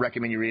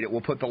recommend you read it.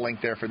 We'll put the link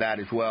there for that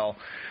as well.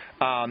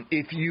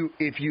 If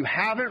you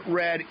haven't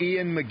read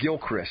Ian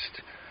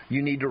McGilchrist,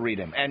 you need to read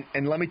him.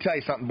 And let me tell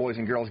you something, boys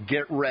and girls.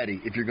 Get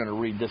ready if you're going to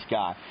read this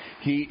guy.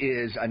 He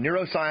is a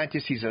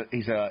neuroscientist. He's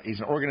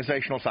an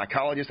organizational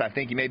psychologist. I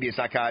think he may be a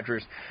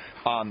psychiatrist.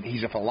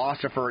 He's a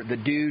philosopher. The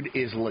dude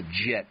is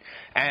legit.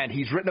 And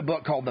he's written a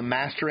book called The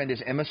Master and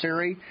His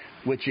Emissary,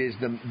 which is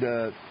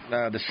the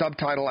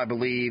subtitle, I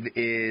believe,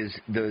 is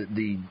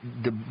the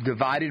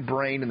Divided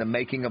Brain and the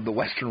Making of the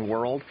Western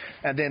World.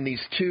 And then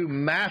these two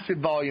massive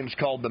volumes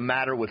called The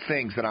Matter with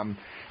Things that I'm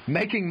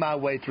making my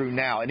way through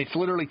now, and it's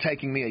literally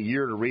taking me a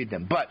year to read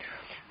them. But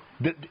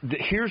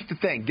here's the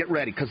thing: get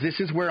ready, because this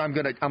is where I'm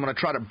gonna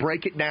try to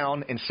break it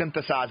down and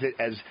synthesize it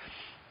as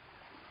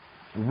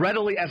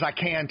readily as I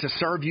can to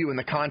serve you in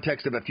the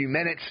context of a few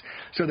minutes,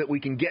 so that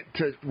we can get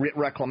to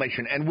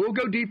reclamation. And we'll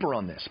go deeper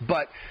on this.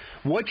 But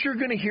what you're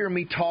going to hear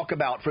me talk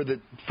about for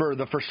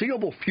the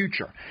foreseeable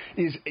future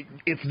is,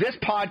 if this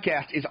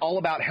podcast is all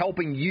about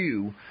helping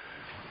you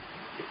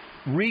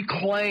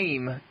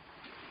reclaim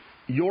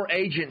your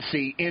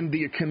agency in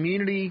the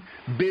community,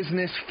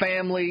 business,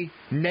 family,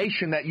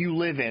 nation that you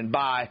live in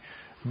by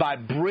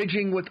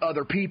bridging with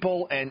other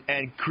people and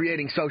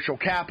creating social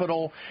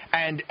capital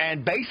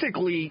and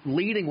basically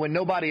leading when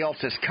nobody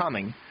else is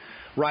coming,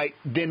 right,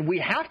 then we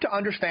have to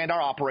understand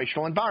our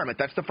operational environment.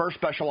 That's the first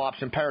special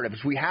ops imperative,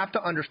 is we have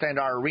to understand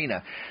our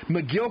arena.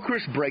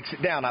 McGilchrist breaks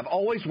it down. I've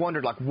always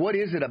wondered, like, what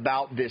is it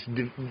about this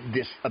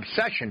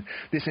obsession,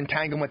 this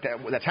entanglement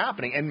that's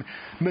happening? And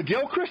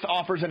McGilchrist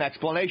offers an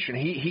explanation.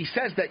 He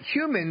says that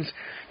humans,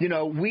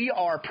 we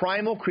are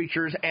primal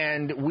creatures,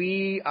 and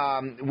we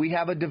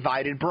have a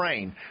divided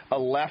brain, a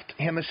left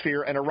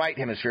hemisphere and a right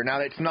hemisphere. Now,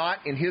 it's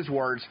not, in his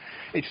words,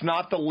 it's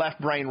not the left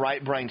brain,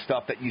 right brain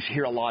stuff that you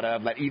hear a lot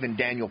of, that even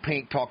Daniel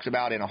Pink talks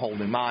about in A Hole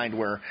in Mind,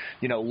 where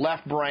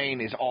left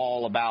brain is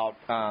all about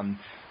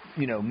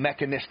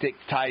mechanistic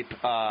type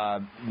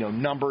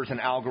numbers and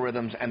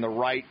algorithms, and the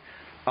right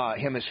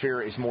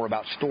hemisphere is more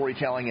about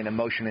storytelling and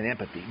emotion and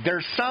empathy.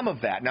 There's some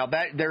of that. Now,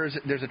 that there's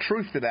a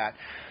truth to that,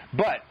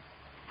 but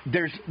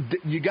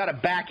you got to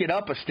back it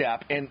up a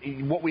step,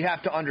 and what we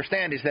have to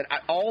understand is that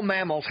all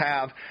mammals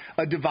have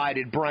a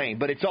divided brain,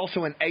 but it's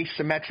also an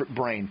asymmetric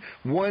brain.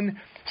 One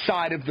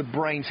side of the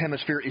brain's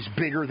hemisphere is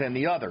bigger than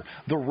the other.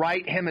 The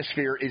right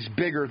hemisphere is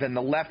bigger than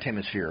the left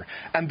hemisphere.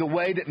 And the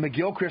way that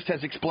McGilchrist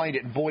has explained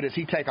it, and boy, does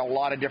he take a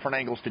lot of different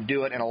angles to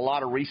do it and a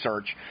lot of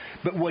research,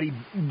 but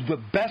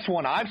the best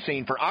one I've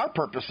seen for our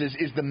purposes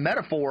is the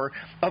metaphor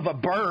of a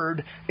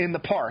bird in the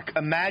park.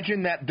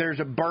 Imagine that there's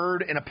a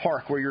bird in a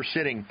park where you're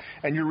sitting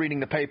and you're reading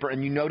the paper,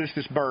 and you notice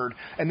this bird,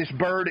 and this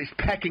bird is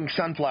pecking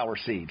sunflower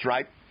seeds,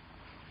 right?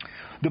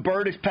 The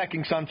bird is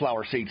pecking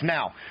sunflower seeds.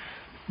 Now,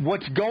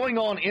 what's going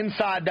on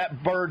inside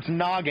that bird's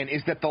noggin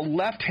is that the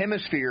left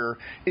hemisphere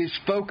is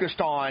focused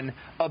on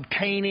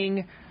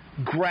obtaining,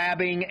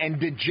 grabbing,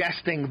 and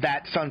digesting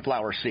that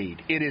sunflower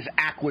seed. It is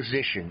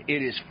acquisition.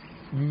 It is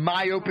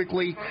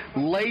myopically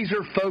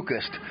laser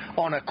focused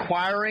on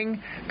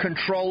acquiring,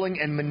 controlling,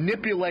 and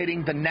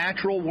manipulating the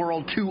natural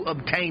world to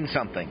obtain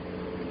something,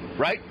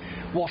 right?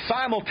 Well,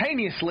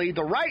 simultaneously,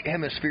 the right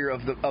hemisphere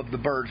of the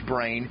bird's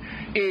brain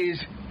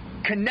is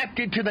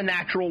connected to the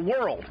natural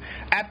world.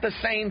 At the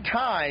same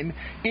time,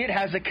 it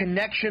has a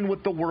connection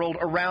with the world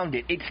around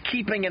it. It's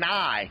keeping an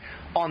eye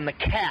on the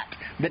cat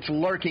that's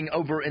lurking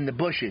over in the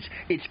bushes.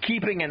 It's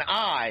keeping an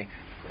eye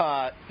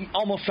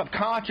almost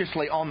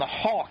subconsciously on the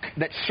hawk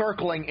that's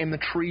circling in the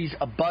trees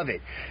above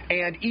it.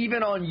 And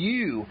even on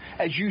you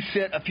as you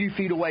sit a few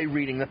feet away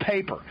reading the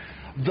paper.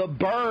 The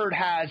bird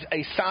has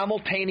a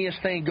simultaneous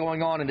thing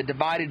going on in the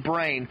divided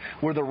brain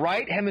where the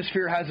right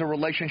hemisphere has a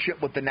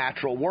relationship with the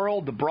natural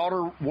world, the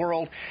broader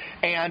world,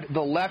 and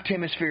the left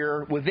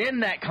hemisphere within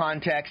that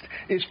context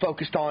is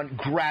focused on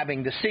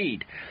grabbing the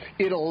seed.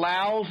 It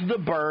allows the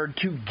bird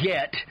to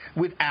get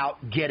without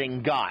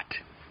getting got.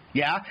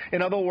 Yeah?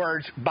 In other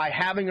words, by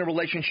having a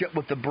relationship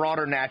with the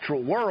broader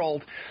natural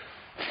world,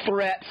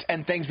 threats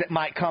and things that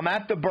might come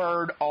at the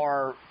bird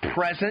are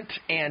present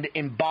and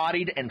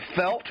embodied and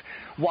felt,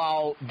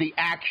 while the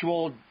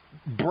actual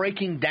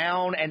breaking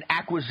down and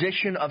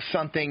acquisition of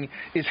something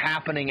is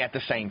happening at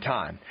the same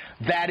time.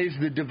 That is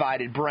the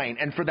divided brain.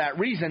 And for that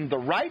reason, the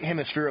right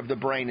hemisphere of the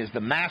brain is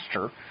the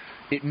master.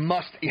 It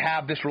must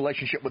have this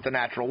relationship with the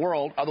natural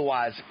world.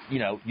 Otherwise,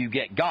 you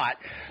get got.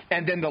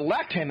 And then the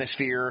left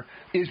hemisphere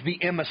is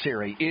the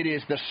emissary. It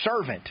is the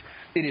servant.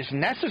 It is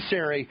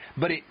necessary,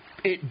 but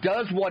it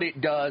does what it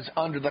does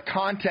under the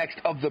context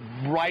of the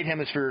right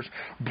hemisphere's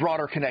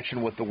broader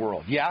connection with the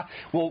world. Yeah?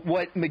 Well,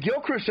 what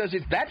McGilchrist says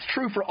is that's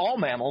true for all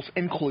mammals,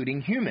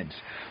 including humans,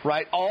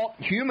 right? All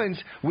humans,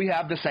 we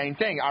have the same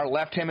thing. Our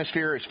left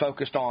hemisphere is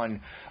focused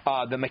on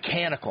the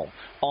mechanical,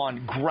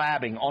 on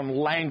grabbing, on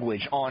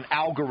language, on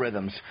algorithms,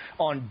 algorithms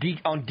on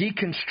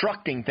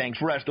deconstructing things,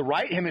 whereas the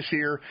right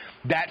hemisphere,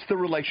 that's the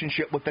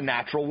relationship with the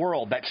natural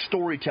world. That's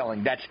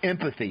storytelling. That's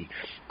empathy.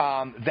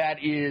 That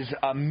is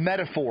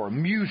metaphor,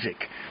 music,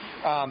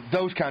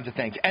 those kinds of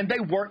things. And they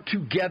work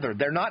together.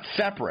 They're not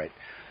separate.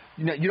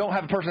 You don't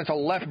have a person that's a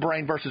left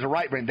brain versus a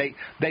right brain.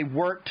 They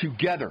work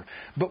together.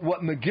 But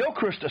what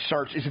McGilchrist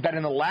asserts is that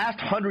in the last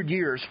 100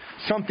 years,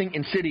 something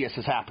insidious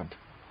has happened.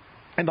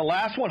 In the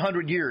last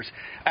 100 years,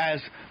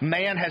 as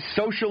man has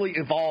socially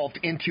evolved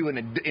into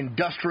an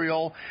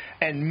industrial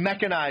and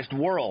mechanized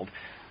world,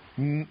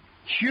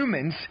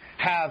 humans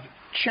have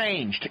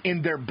changed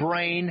in their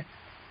brain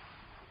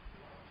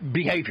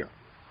behavior,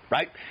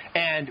 right?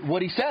 And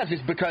what he says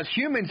is because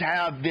humans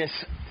have this,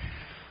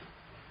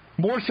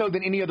 more so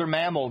than any other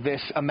mammal,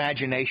 this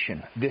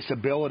imagination, this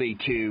ability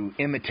to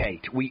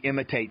imitate. We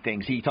imitate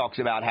things. He talks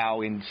about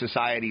how in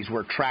societies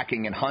where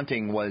tracking and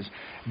hunting was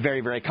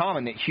very, very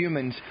common, that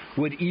humans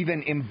would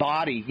even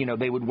embody,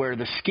 they would wear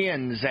the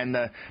skins and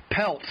the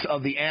pelts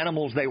of the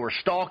animals they were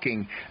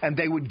stalking, and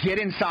they would get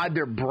inside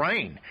their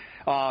brain.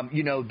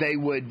 They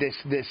would,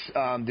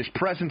 this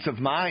presence of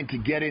mind to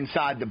get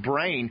inside the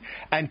brain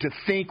and to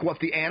think what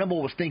the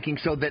animal was thinking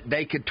so that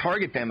they could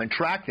target them and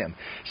track them.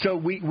 So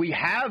we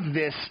have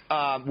this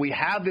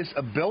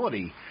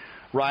ability,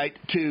 right,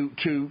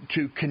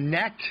 to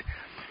connect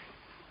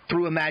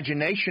through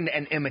imagination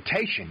and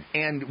imitation.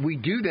 And we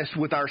do this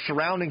with our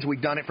surroundings.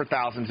 We've done it for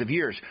thousands of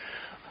years.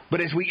 But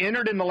as we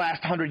entered in the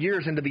last 100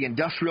 years into the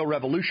Industrial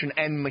Revolution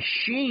and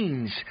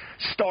machines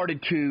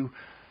started to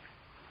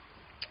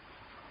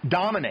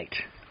dominate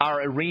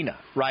our arena,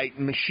 right?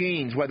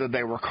 Machines, whether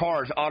they were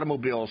cars,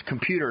 automobiles,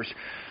 computers.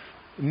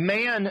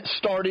 Man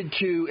started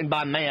to, and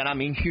by man I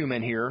mean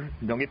human here,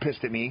 don't get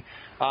pissed at me,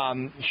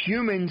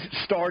 humans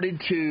started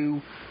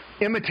to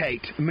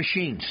imitate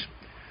machines.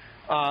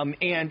 And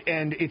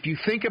if you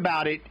think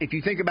about it, if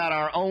you think about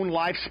our own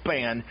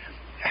lifespan,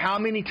 how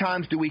many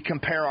times do we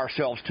compare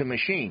ourselves to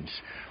machines,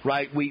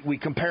 right? We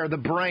compare the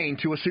brain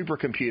to a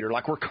supercomputer.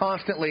 Like we're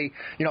constantly,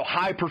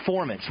 high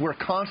performance. We're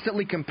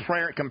constantly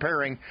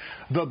comparing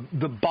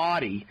the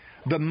body,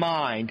 the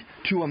mind,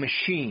 to a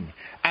machine.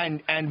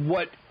 And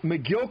what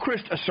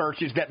McGilchrist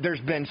asserts is that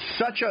there's been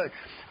such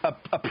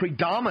a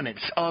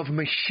predominance of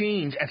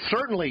machines, and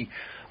certainly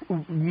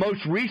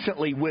most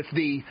recently with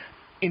the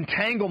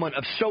entanglement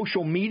of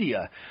social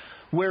media,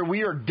 where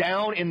we are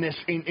down in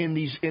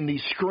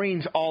these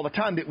screens all the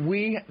time, that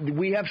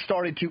we have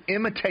started to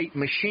imitate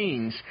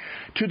machines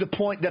to the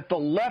point that the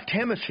left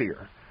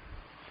hemisphere,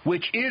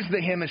 which is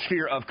the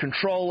hemisphere of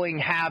controlling,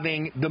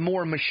 having, the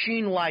more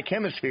machine-like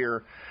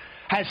hemisphere,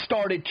 has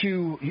started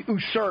to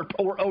usurp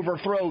or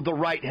overthrow the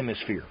right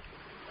hemisphere.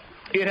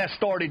 It has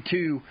started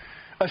to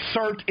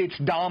assert its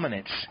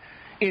dominance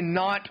in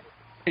not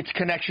its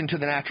connection to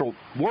the natural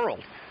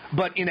world,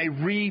 but in a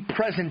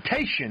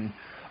representation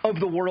of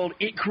the world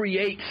it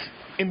creates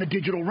in the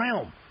digital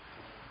realm,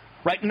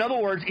 right? In other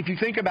words, if you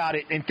think about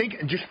it and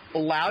just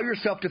allow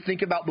yourself to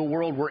think about the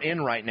world we're in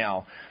right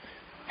now,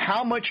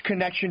 how much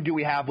connection do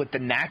we have with the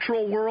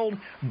natural world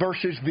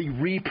versus the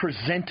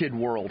represented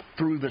world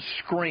through the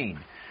screen,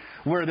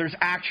 where there's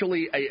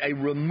actually a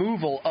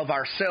removal of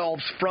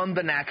ourselves from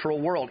the natural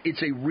world?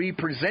 It's a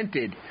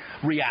represented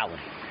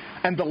reality.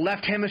 And the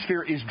left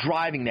hemisphere is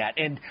driving that.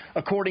 And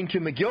according to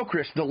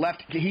McGilchrist,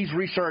 he's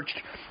researched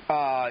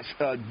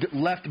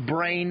left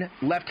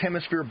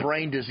hemisphere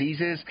brain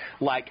diseases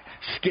like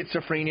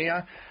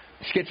schizophrenia,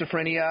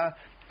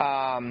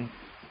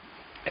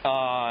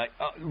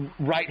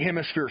 right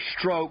hemisphere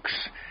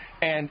strokes,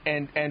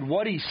 and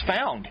what he's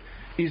found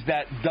is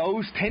that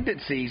those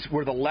tendencies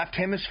where the left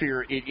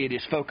hemisphere it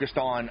is focused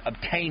on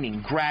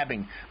obtaining,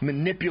 grabbing,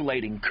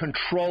 manipulating,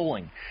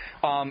 controlling.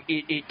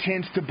 It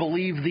tends to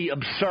believe the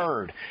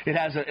absurd. It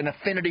has an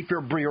affinity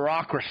for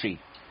bureaucracy.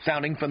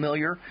 Sounding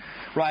familiar,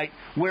 right?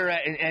 Where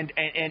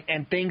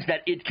and things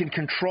that it can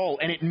control,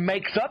 and it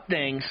makes up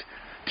things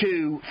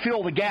to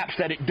fill the gaps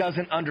that it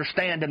doesn't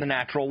understand in the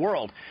natural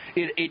world.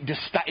 It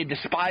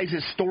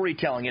despises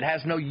storytelling. It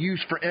has no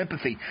use for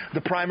empathy.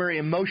 The primary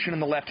emotion in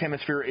the left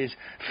hemisphere is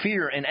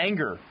fear and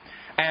anger.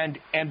 And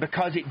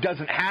because it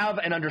doesn't have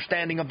an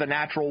understanding of the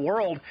natural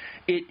world,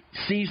 it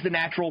sees the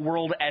natural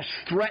world as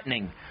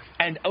threatening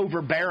and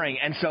overbearing,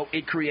 and so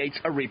it creates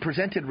a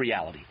represented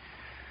reality.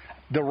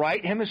 The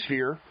right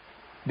hemisphere,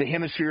 the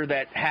hemisphere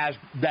that has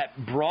that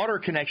broader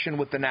connection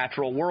with the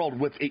natural world,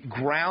 it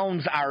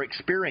grounds our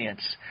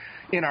experience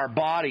in our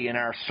body, in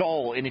our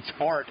soul, in its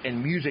art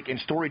and music and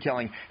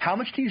storytelling. How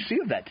much do you see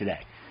of that today?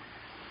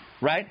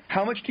 Right?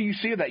 How much do you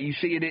see of that? You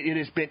see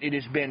it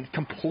has been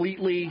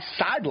completely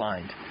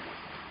sidelined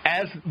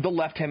as the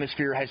left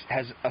hemisphere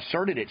has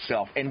asserted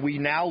itself, and we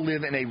now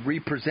live in a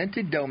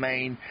represented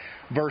domain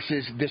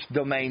versus this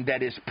domain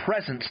that is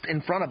presenced in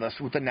front of us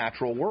with the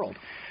natural world.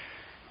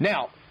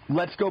 Now,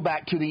 let's go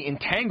back to the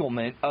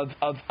entanglement of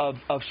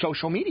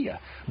social media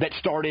that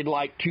started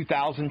like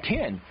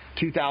 2010,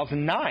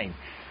 2009.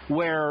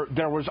 where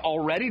there was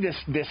already this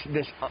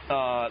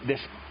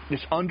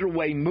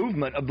underway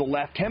movement of the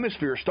left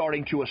hemisphere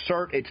starting to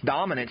assert its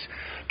dominance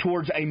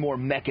towards a more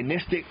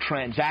mechanistic,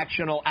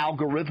 transactional,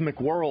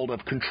 algorithmic world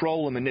of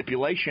control and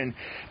manipulation,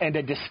 and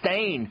a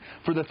disdain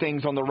for the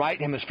things on the right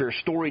hemisphere,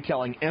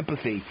 storytelling,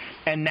 empathy.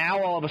 And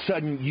now all of a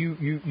sudden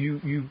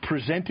you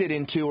present it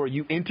into, or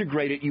you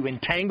integrate it, you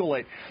entangle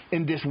it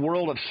in this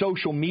world of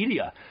social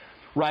media,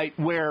 right,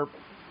 where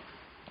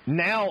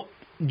now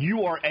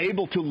you are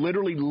able to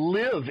literally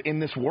live in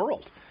this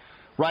world,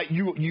 right?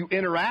 You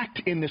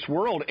interact in this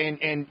world,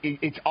 and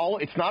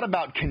it's not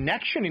about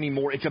connection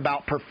anymore. It's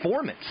about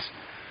performance.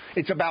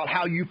 It's about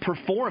how you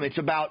perform.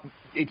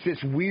 It's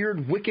this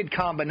weird, wicked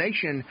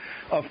combination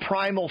of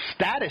primal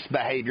status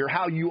behavior,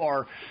 how you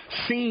are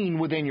seen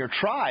within your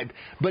tribe,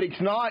 but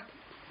it's not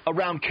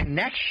around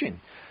connection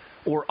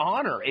or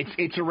honor.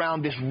 It's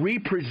around this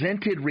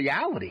represented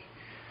reality.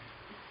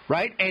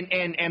 Right?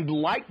 And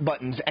like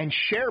buttons and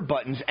share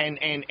buttons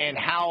and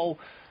how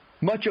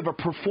much of a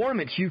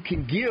performance you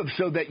can give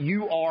so that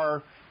you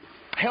are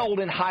held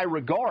in high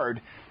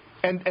regard.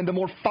 And the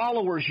more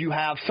followers you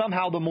have,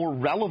 somehow the more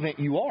relevant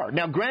you are.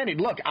 Now, granted,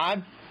 look,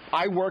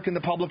 I work in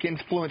the public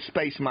influence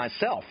space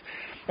myself.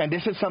 And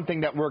this is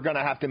something that we're going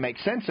to have to make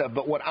sense of.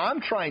 But what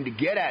I'm trying to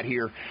get at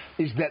here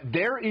is that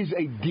there is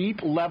a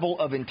deep level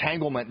of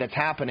entanglement that's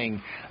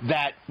happening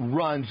that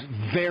runs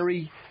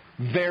very,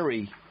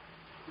 very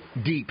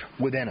deep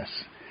within us.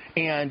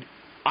 And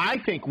I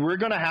think we're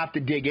going to have to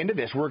dig into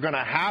this. We're going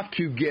to have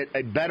to get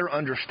a better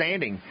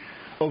understanding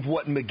of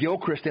what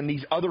McGilchrist and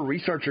these other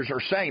researchers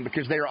are saying,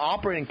 because they are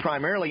operating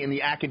primarily in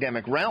the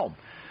academic realm.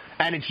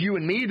 And it's you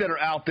and me that are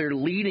out there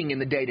leading in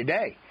the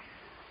day-to-day,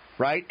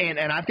 right?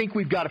 And I think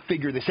we've got to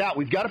figure this out.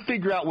 We've got to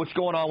figure out what's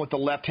going on with the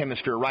left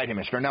hemisphere, right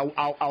hemisphere. Now,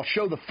 I'll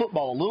show the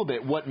football a little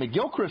bit. What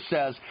McGilchrist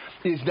says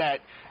is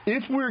that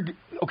if we're...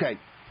 Okay,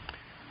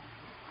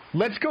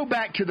 let's go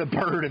back to the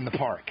bird in the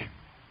park.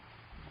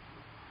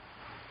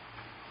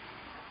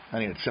 I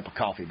need a sip of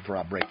coffee before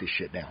I break this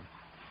shit down.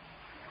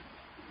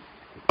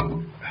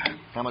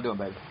 How am I doing,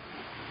 baby?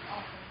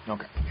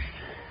 Okay.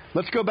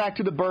 Let's go back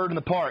to the bird in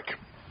the park,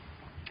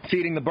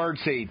 feeding the bird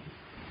seed.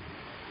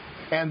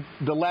 And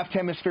the left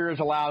hemisphere is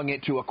allowing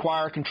it to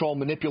acquire, control,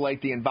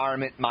 manipulate the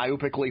environment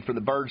myopically for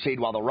the bird seed,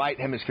 while the right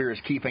hemisphere is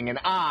keeping an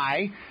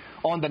eye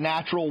on the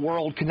natural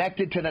world,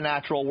 connected to the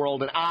natural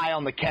world, an eye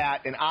on the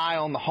cat, an eye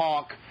on the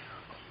hawk.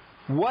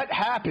 What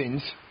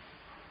happens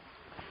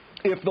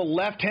if the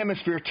left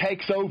hemisphere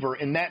takes over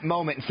in that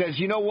moment and says,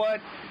 you know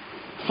what,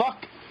 fuck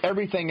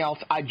everything else,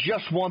 I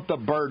just want the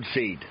bird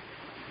seed?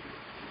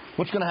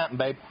 What's going to happen,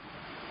 babe?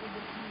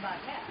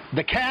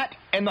 The cat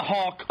and the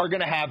hawk are going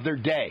to have their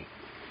day.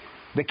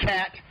 The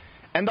cat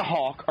and the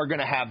hawk are going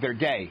to have their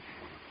day.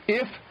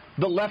 If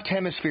the left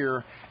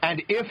hemisphere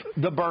and if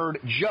the bird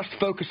just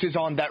focuses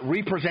on that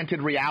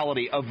represented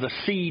reality of the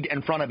seed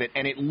in front of it,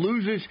 and it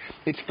loses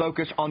its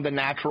focus on the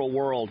natural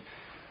world,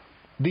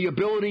 the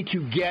ability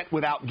to get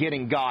without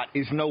getting got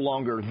is no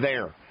longer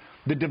there.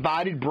 The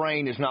divided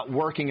brain is not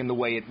working in the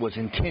way it was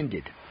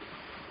intended.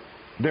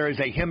 There is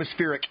a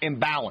hemispheric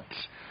imbalance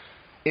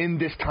in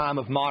this time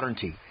of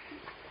modernity.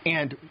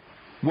 And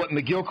what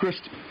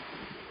McGilchrist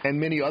and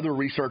many other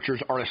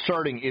researchers are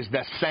asserting is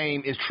the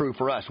same is true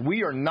for us.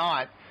 We are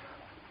not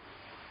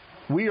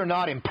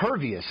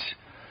impervious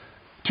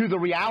to the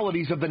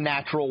realities of the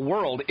natural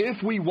world.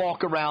 If we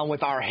walk around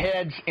with our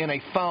heads in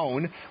a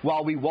phone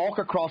while we walk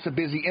across a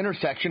busy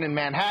intersection in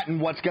Manhattan,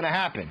 what's going to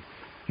happen?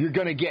 You're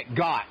going to get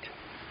got,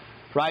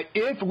 right?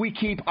 If we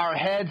keep our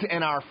heads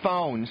in our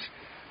phones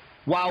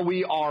while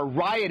we are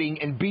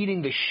rioting and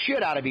beating the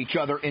shit out of each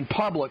other in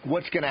public,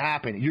 what's going to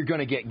happen? You're going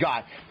to get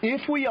got.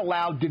 If we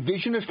allow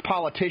divisionist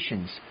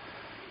politicians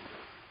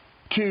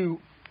to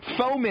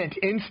foment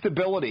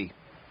instability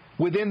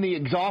within the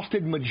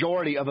exhausted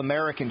majority of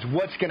Americans,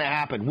 what's going to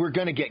happen? We're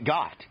going to get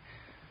got.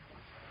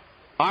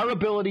 Our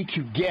ability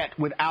to get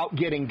without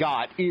getting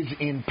got is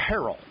in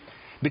peril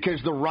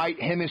because the right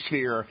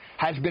hemisphere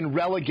has been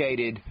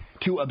relegated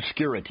to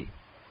obscurity.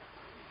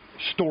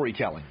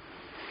 Storytelling,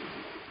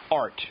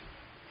 art,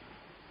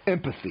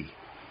 empathy,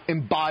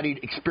 embodied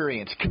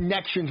experience,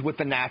 connections with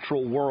the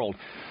natural world.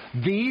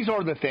 These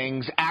are the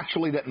things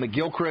actually that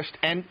McGilchrist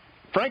and,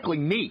 frankly,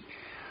 me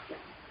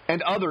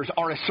and others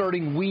are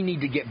asserting we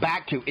need to get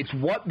back to. It's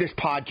what this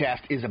podcast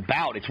is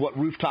about. It's what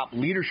Rooftop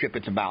Leadership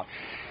is about.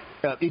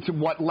 It's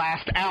what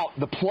Last Out,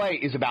 the play,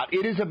 is about.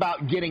 It is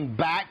about getting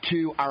back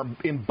to our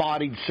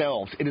embodied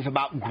selves. It is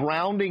about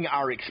grounding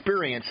our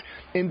experience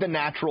in the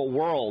natural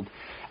world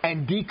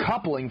and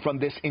decoupling from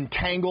this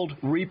entangled,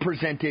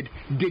 represented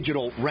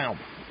digital realm.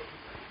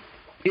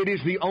 It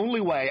is the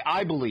only way,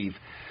 I believe,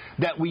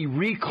 that we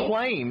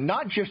reclaim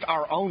not just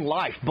our own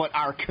life, but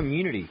our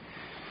community,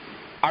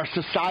 our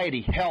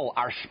society, hell,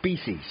 our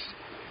species.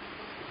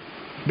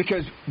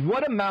 Because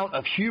what amount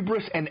of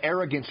hubris and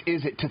arrogance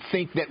is it to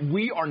think that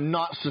we are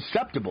not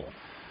susceptible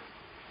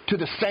to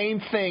the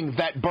same thing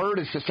that bird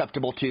is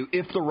susceptible to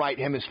if the right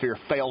hemisphere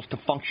fails to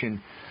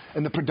function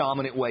in the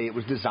predominant way it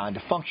was designed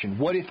to function.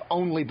 What if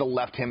only the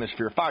left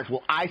hemisphere fires?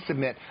 Well, I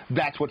submit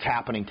that's what's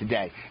happening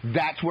today.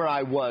 That's where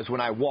I was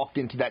when I walked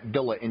into that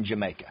villa in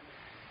Jamaica.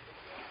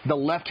 The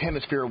left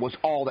hemisphere was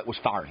all that was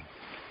firing,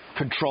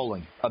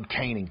 controlling,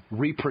 obtaining,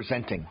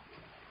 representing,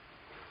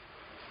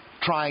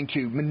 trying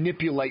to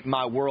manipulate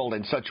my world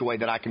in such a way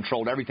that I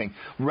controlled everything,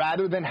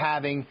 rather than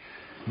having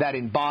that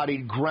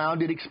embodied,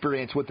 grounded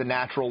experience with the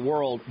natural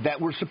world that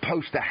we're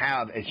supposed to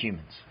have as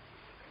humans.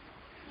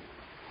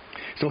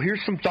 So here's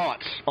some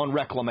thoughts on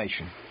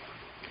reclamation.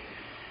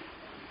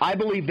 I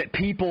believe that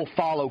people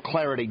follow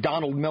clarity.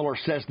 Donald Miller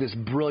says this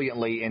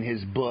brilliantly in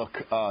his book,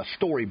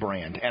 Story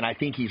Brand, and I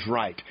think he's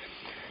right.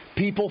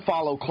 People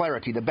follow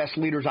clarity. The best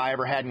leaders I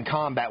ever had in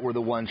combat were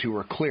the ones who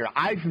were clear.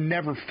 I've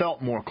never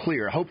felt more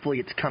clear. Hopefully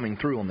it's coming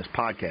through on this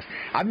podcast.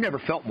 I've never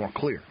felt more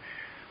clear.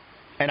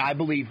 And I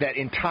believe that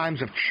in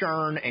times of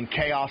churn and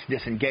chaos,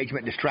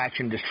 disengagement,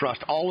 distraction,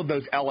 distrust, all of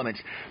those elements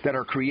that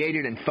are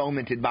created and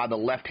fomented by the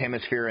left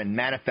hemisphere and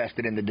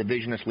manifested in the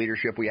divisionist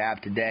leadership we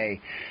have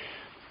today,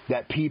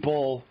 that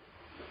people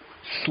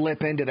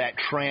slip into that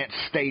trance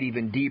state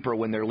even deeper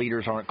when their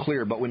leaders aren't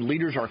clear. But when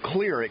leaders are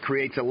clear, it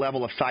creates a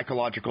level of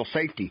psychological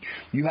safety.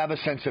 You have a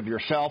sense of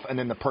yourself, and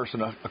then the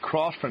person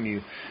across from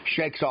you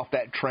shakes off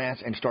that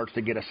trance and starts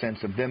to get a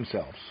sense of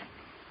themselves.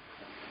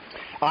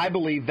 I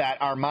believe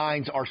that our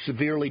minds are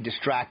severely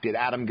distracted.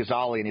 Adam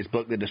Ghazali, in his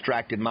book, The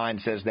Distracted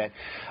Mind, says that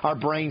our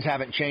brains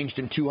haven't changed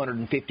in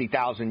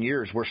 250,000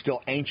 years. We're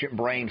still ancient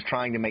brains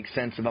trying to make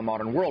sense of a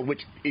modern world, which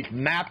is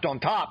mapped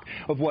on top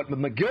of what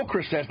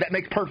McGilchrist says. That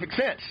makes perfect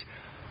sense.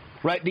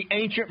 Right? The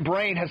ancient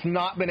brain has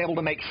not been able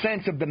to make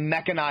sense of the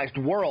mechanized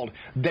world.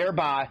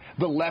 Thereby,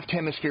 the left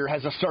hemisphere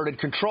has asserted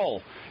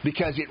control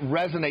because it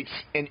resonates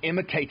and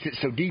imitates it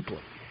so deeply.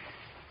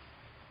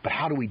 But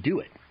how do we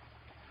do it?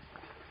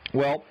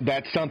 Well,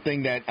 that's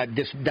something that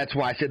that's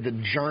why I said the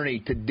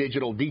journey to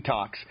digital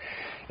detox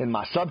in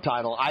my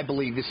subtitle. I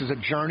believe this is a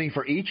journey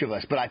for each of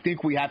us, but I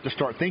think we have to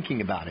start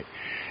thinking about it.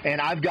 And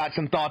I've got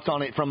some thoughts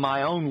on it from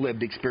my own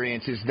lived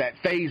experiences that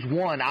phase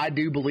one, I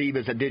do believe,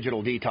 is a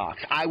digital detox.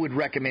 I would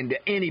recommend to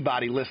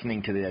anybody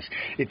listening to this,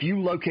 if you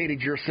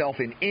located yourself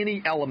in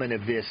any element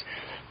of this,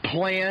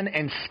 plan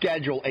and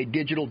schedule a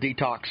digital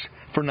detox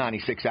for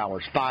 96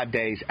 hours, 5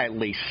 days at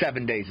least.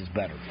 7 days is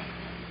better.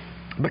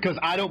 Because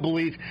I don't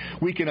believe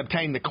we can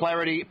obtain the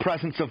clarity,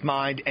 presence of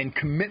mind, and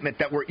commitment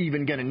that we're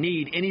even going to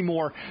need any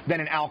more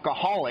than an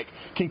alcoholic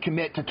can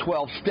commit to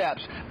 12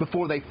 steps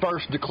before they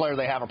first declare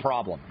they have a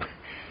problem.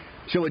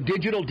 So a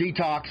digital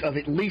detox of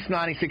at least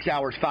 96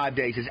 hours, 5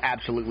 days is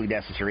absolutely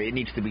necessary. It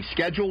needs to be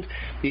scheduled,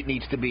 it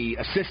needs to be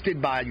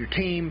assisted by your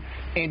team,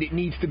 and it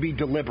needs to be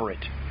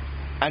deliberate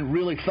and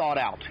really thought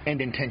out and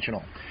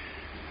intentional.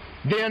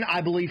 Then I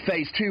believe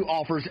phase two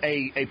offers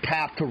a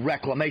path to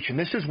reclamation.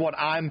 This is what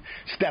I'm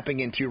stepping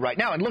into right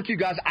now. And look, you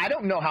guys, I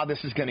don't know how this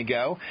is going to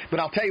go, but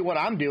I'll tell you what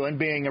I'm doing,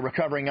 being a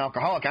recovering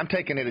alcoholic. I'm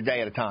taking it a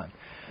day at a time.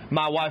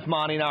 My wife,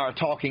 Monty, and I are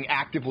talking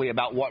actively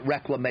about what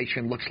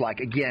reclamation looks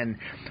like. Again,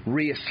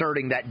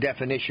 reasserting that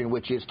definition,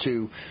 which is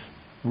to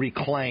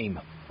reclaim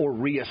or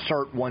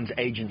reassert one's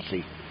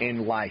agency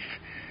in life,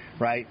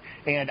 right?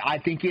 And I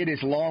think it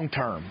is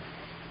long-term.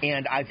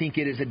 And I think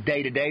it is a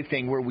day-to-day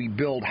thing where we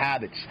build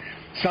habits.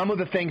 Some of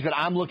the things that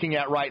I'm looking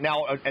at right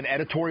now, an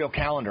editorial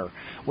calendar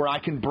where I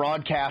can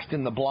broadcast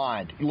in the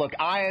blind. Look,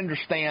 I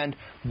understand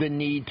the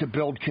need to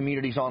build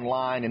communities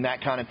online and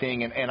that kind of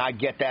thing, and I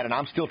get that, and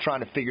I'm still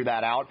trying to figure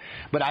that out.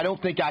 But I don't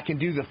think I can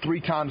do the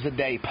 3 times a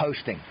day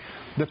posting,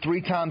 the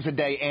 3 times a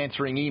day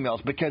answering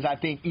emails, because I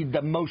think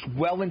the most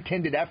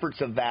well-intended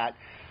efforts of that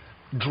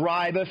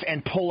drive us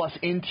and pull us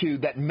into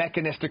that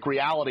mechanistic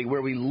reality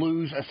where we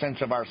lose a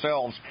sense of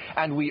ourselves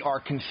and we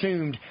are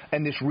consumed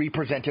in this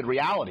represented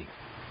reality.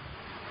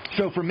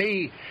 So for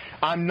me,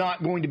 I'm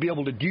not going to be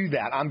able to do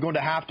that. I'm going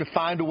to have to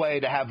find a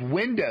way to have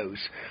windows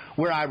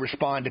where I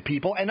respond to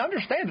people and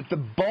understand that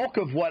the bulk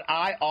of what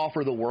I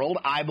offer the world,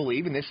 I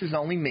believe, and this is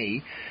only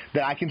me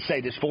that I can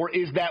say this for,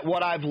 is that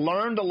what I've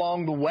learned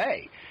along the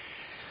way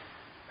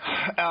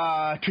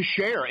to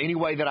share any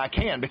way that I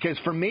can. Because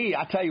for me,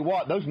 I tell you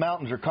what, those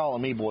mountains are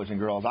calling me, boys and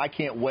girls. I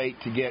can't wait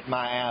to get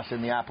my ass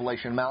in the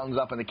Appalachian Mountains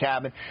up in the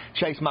cabin,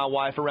 chase my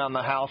wife around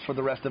the house for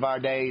the rest of our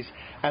days.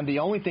 And the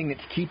only thing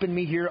that's keeping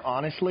me here,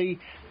 honestly,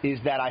 is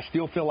that I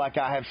still feel like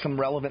I have some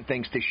relevant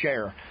things to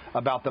share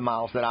about the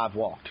miles that I've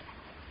walked.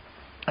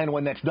 And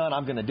when that's done,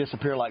 I'm going to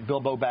disappear like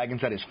Bilbo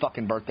Baggins at his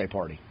fucking birthday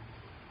party.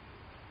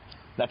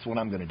 That's what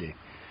I'm going to do.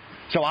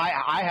 So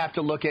I have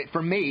to look at,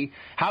 for me,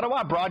 how do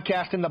I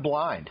broadcast in the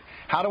blind?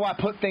 How do I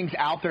put things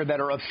out there that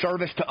are of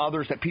service to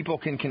others that people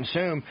can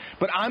consume?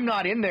 But I'm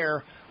not in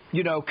there,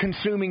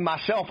 consuming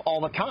myself all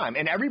the time.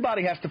 And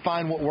everybody has to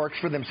find what works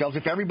for themselves.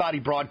 If everybody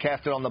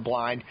broadcasted in the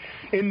blind,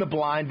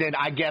 then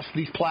I guess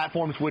these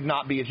platforms would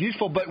not be as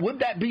useful. But would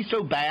that be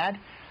so bad?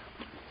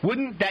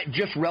 Wouldn't that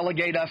just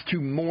relegate us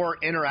to more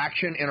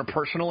interaction,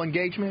 interpersonal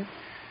engagement?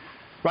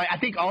 Right. I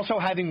think also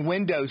having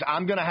windows,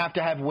 I'm going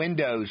to have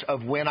windows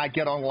of when I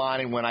get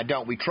online and when I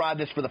don't. We tried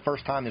this for the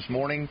first time this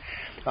morning.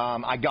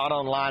 I got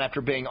online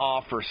after being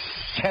off for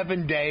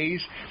 7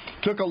 days.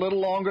 Took a little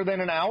longer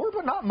than an hour,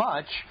 but not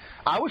much.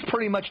 I was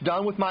pretty much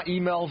done with my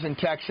emails and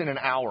texts in an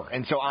hour,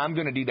 and so I'm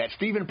going to do that.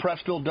 Stephen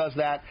Pressfield does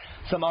that.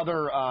 Some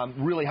other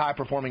really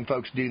high-performing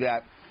folks do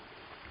that.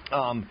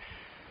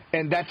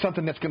 And that's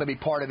something that's going to be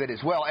part of it as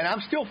well. And I'm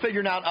still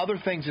figuring out other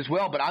things as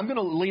well, but I'm going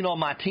to lean on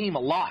my team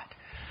a lot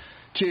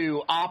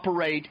to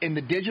operate in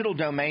the digital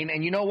domain.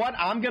 And you know what?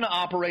 I'm going to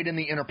operate in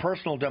the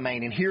interpersonal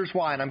domain, and here's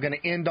why, and I'm going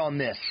to end on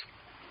this.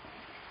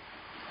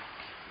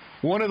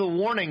 One of the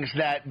warnings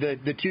that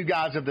the two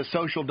guys of the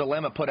Social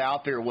Dilemma put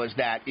out there was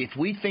that if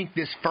we think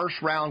this first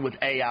round with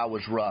AI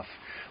was rough,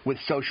 with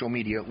social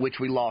media, which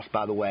we lost,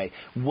 by the way,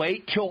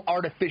 wait till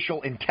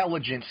artificial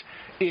intelligence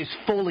is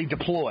fully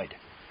deployed.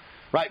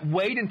 Right?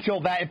 Wait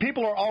until that. And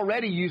people are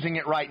already using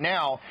it right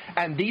now,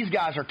 and these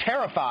guys are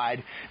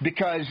terrified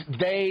because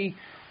they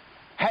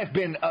have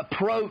been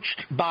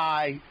approached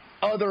by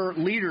other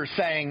leaders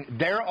saying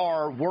there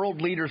are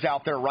world leaders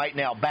out there right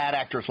now, bad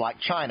actors like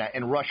China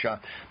and Russia,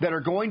 that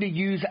are going to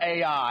use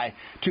AI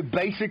to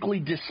basically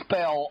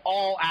dispel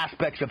all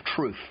aspects of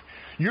truth.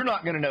 You're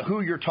not going to know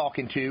who you're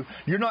talking to.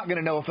 You're not going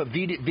to know if a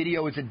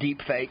video is a deep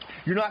fake.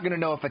 You're not going to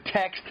know if a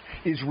text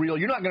is real.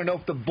 You're not going to know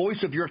if the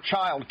voice of your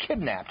child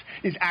kidnapped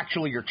is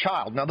actually your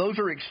child. Now, those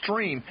are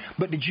extreme,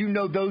 but did you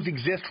know those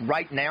exist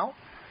right now?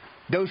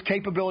 Those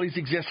capabilities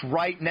exist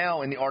right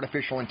now in the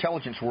artificial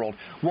intelligence world.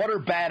 What are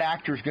bad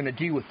actors going to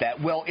do with that?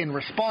 Well, in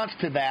response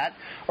to that,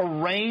 a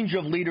range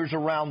of leaders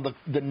around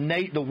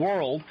the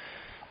world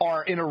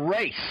are in a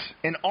race,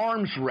 an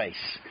arms race,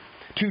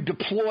 to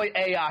deploy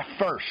AI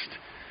first,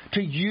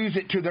 to use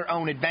it to their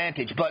own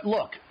advantage. But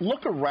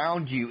look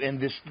around you in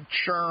this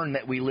churn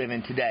that we live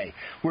in today,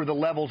 where the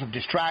levels of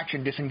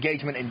distraction,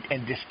 disengagement,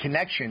 and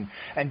disconnection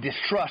and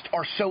distrust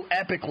are so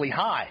epically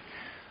high,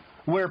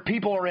 where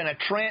people are in a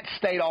trance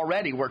state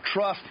already, where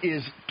trust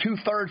is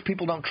 2/3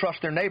 people don't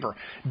trust their neighbor.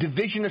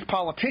 Divisionist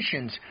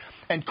politicians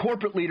and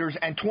corporate leaders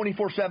and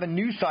 24/7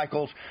 news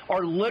cycles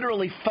are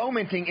literally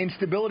fomenting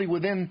instability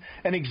within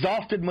an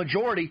exhausted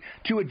majority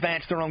to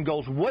advance their own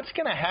goals. What's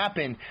going to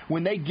happen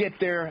when they get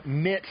their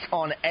mitts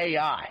on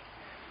AI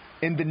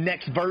in the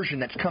next version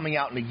that's coming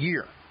out in a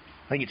year?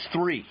 I think it's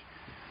 3.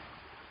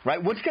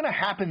 Right? What's going to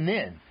happen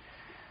then?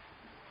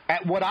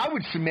 At what I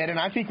would submit, and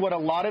I think what a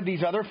lot of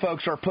these other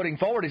folks are putting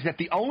forward, is that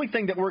the only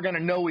thing that we're going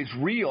to know is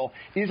real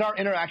is our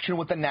interaction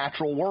with the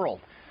natural world,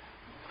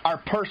 our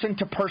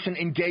person-to-person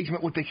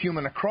engagement with the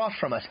human across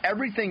from us.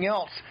 Everything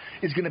else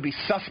is going to be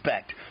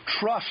suspect.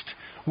 Trust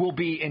will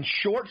be in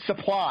short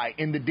supply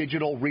in the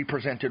digital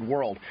represented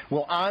world.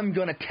 Well, I'm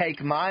going to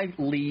take my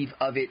leave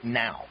of it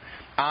now.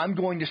 I'm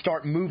going to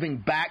start moving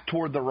back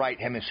toward the right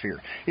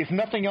hemisphere. If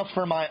nothing else,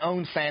 for my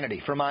own sanity,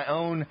 for my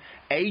own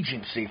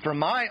agency, for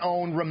my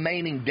own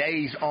remaining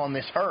days on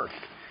this earth.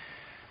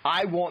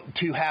 I want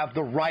to have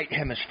the right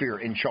hemisphere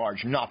in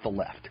charge, not the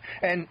left.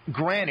 And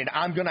granted,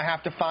 I'm going to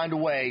have to find a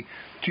way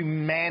to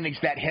manage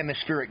that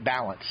hemispheric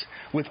balance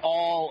with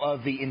all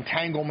of the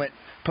entanglement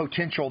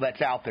potential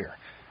that's out there.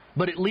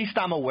 But at least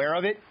I'm aware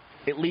of it.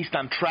 At least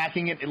I'm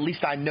tracking it. At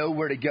least I know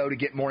where to go to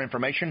get more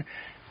information.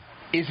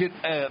 Is it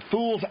a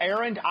fool's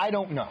errand? I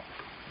don't know.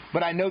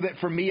 But I know that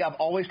for me, I've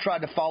always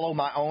tried to follow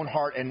my own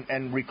heart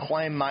and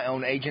reclaim my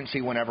own agency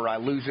whenever I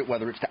lose it,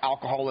 whether it's to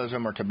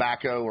alcoholism or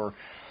tobacco or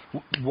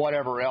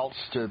whatever else,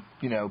 to,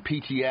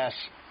 PTS.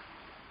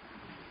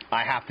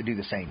 I have to do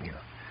the same here.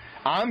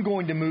 I'm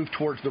going to move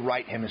towards the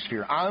right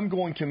hemisphere. I'm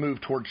going to move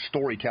towards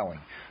storytelling,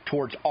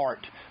 towards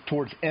art,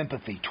 towards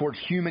empathy, towards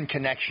human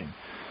connection,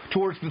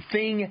 towards the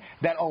things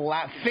that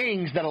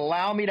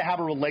allow me to have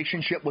a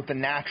relationship with the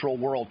natural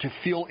world, to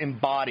feel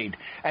embodied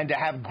and to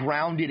have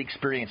grounded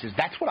experiences.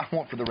 That's what I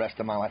want for the rest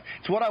of my life.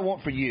 It's what I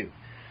want for you.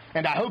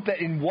 And I hope that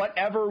in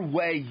whatever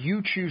way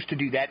you choose to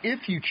do that,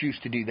 if you choose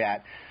to do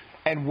that,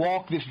 and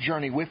walk this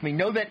journey with me,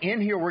 know that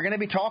in here we're going to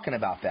be talking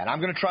about that.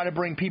 I'm going to try to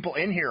bring people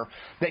in here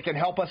that can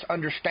help us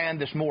understand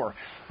this more.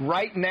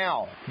 Right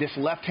now, this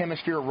left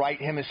hemisphere, right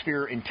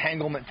hemisphere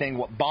entanglement thing,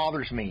 what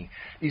bothers me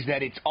is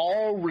that it's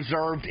all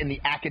reserved in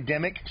the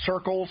academic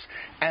circles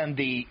and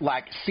the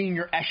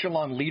senior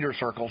echelon leader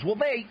circles. Well,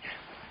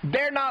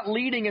 they're not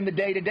leading in the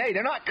day-to-day.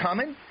 They're not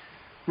coming.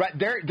 Right?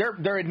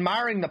 They're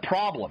admiring the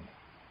problem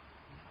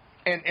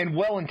and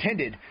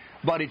well-intended.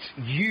 But it's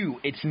you,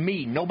 it's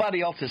me,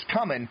 nobody else is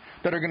coming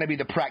that are going to be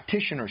the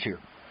practitioners here.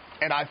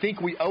 And I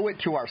think we owe it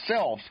to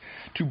ourselves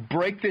to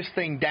break this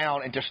thing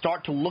down and to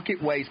start to look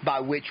at ways by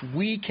which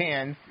we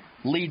can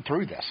lead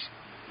through this.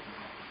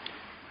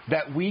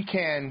 That we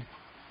can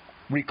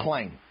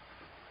reclaim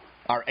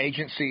our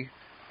agency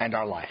and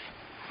our life.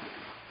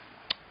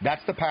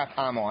 That's the path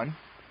I'm on.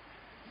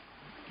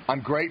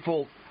 I'm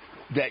grateful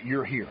that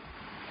you're here.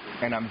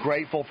 And I'm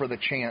grateful for the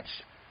chance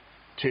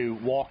to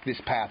walk this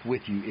path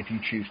with you if you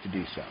choose to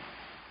do so.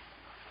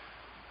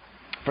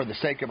 For the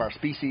sake of our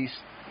species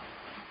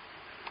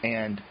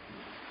and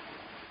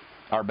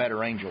our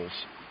better angels,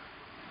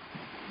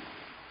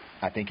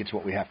 I think it's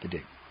what we have to do.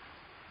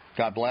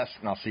 God bless,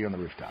 and I'll see you on the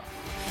rooftop.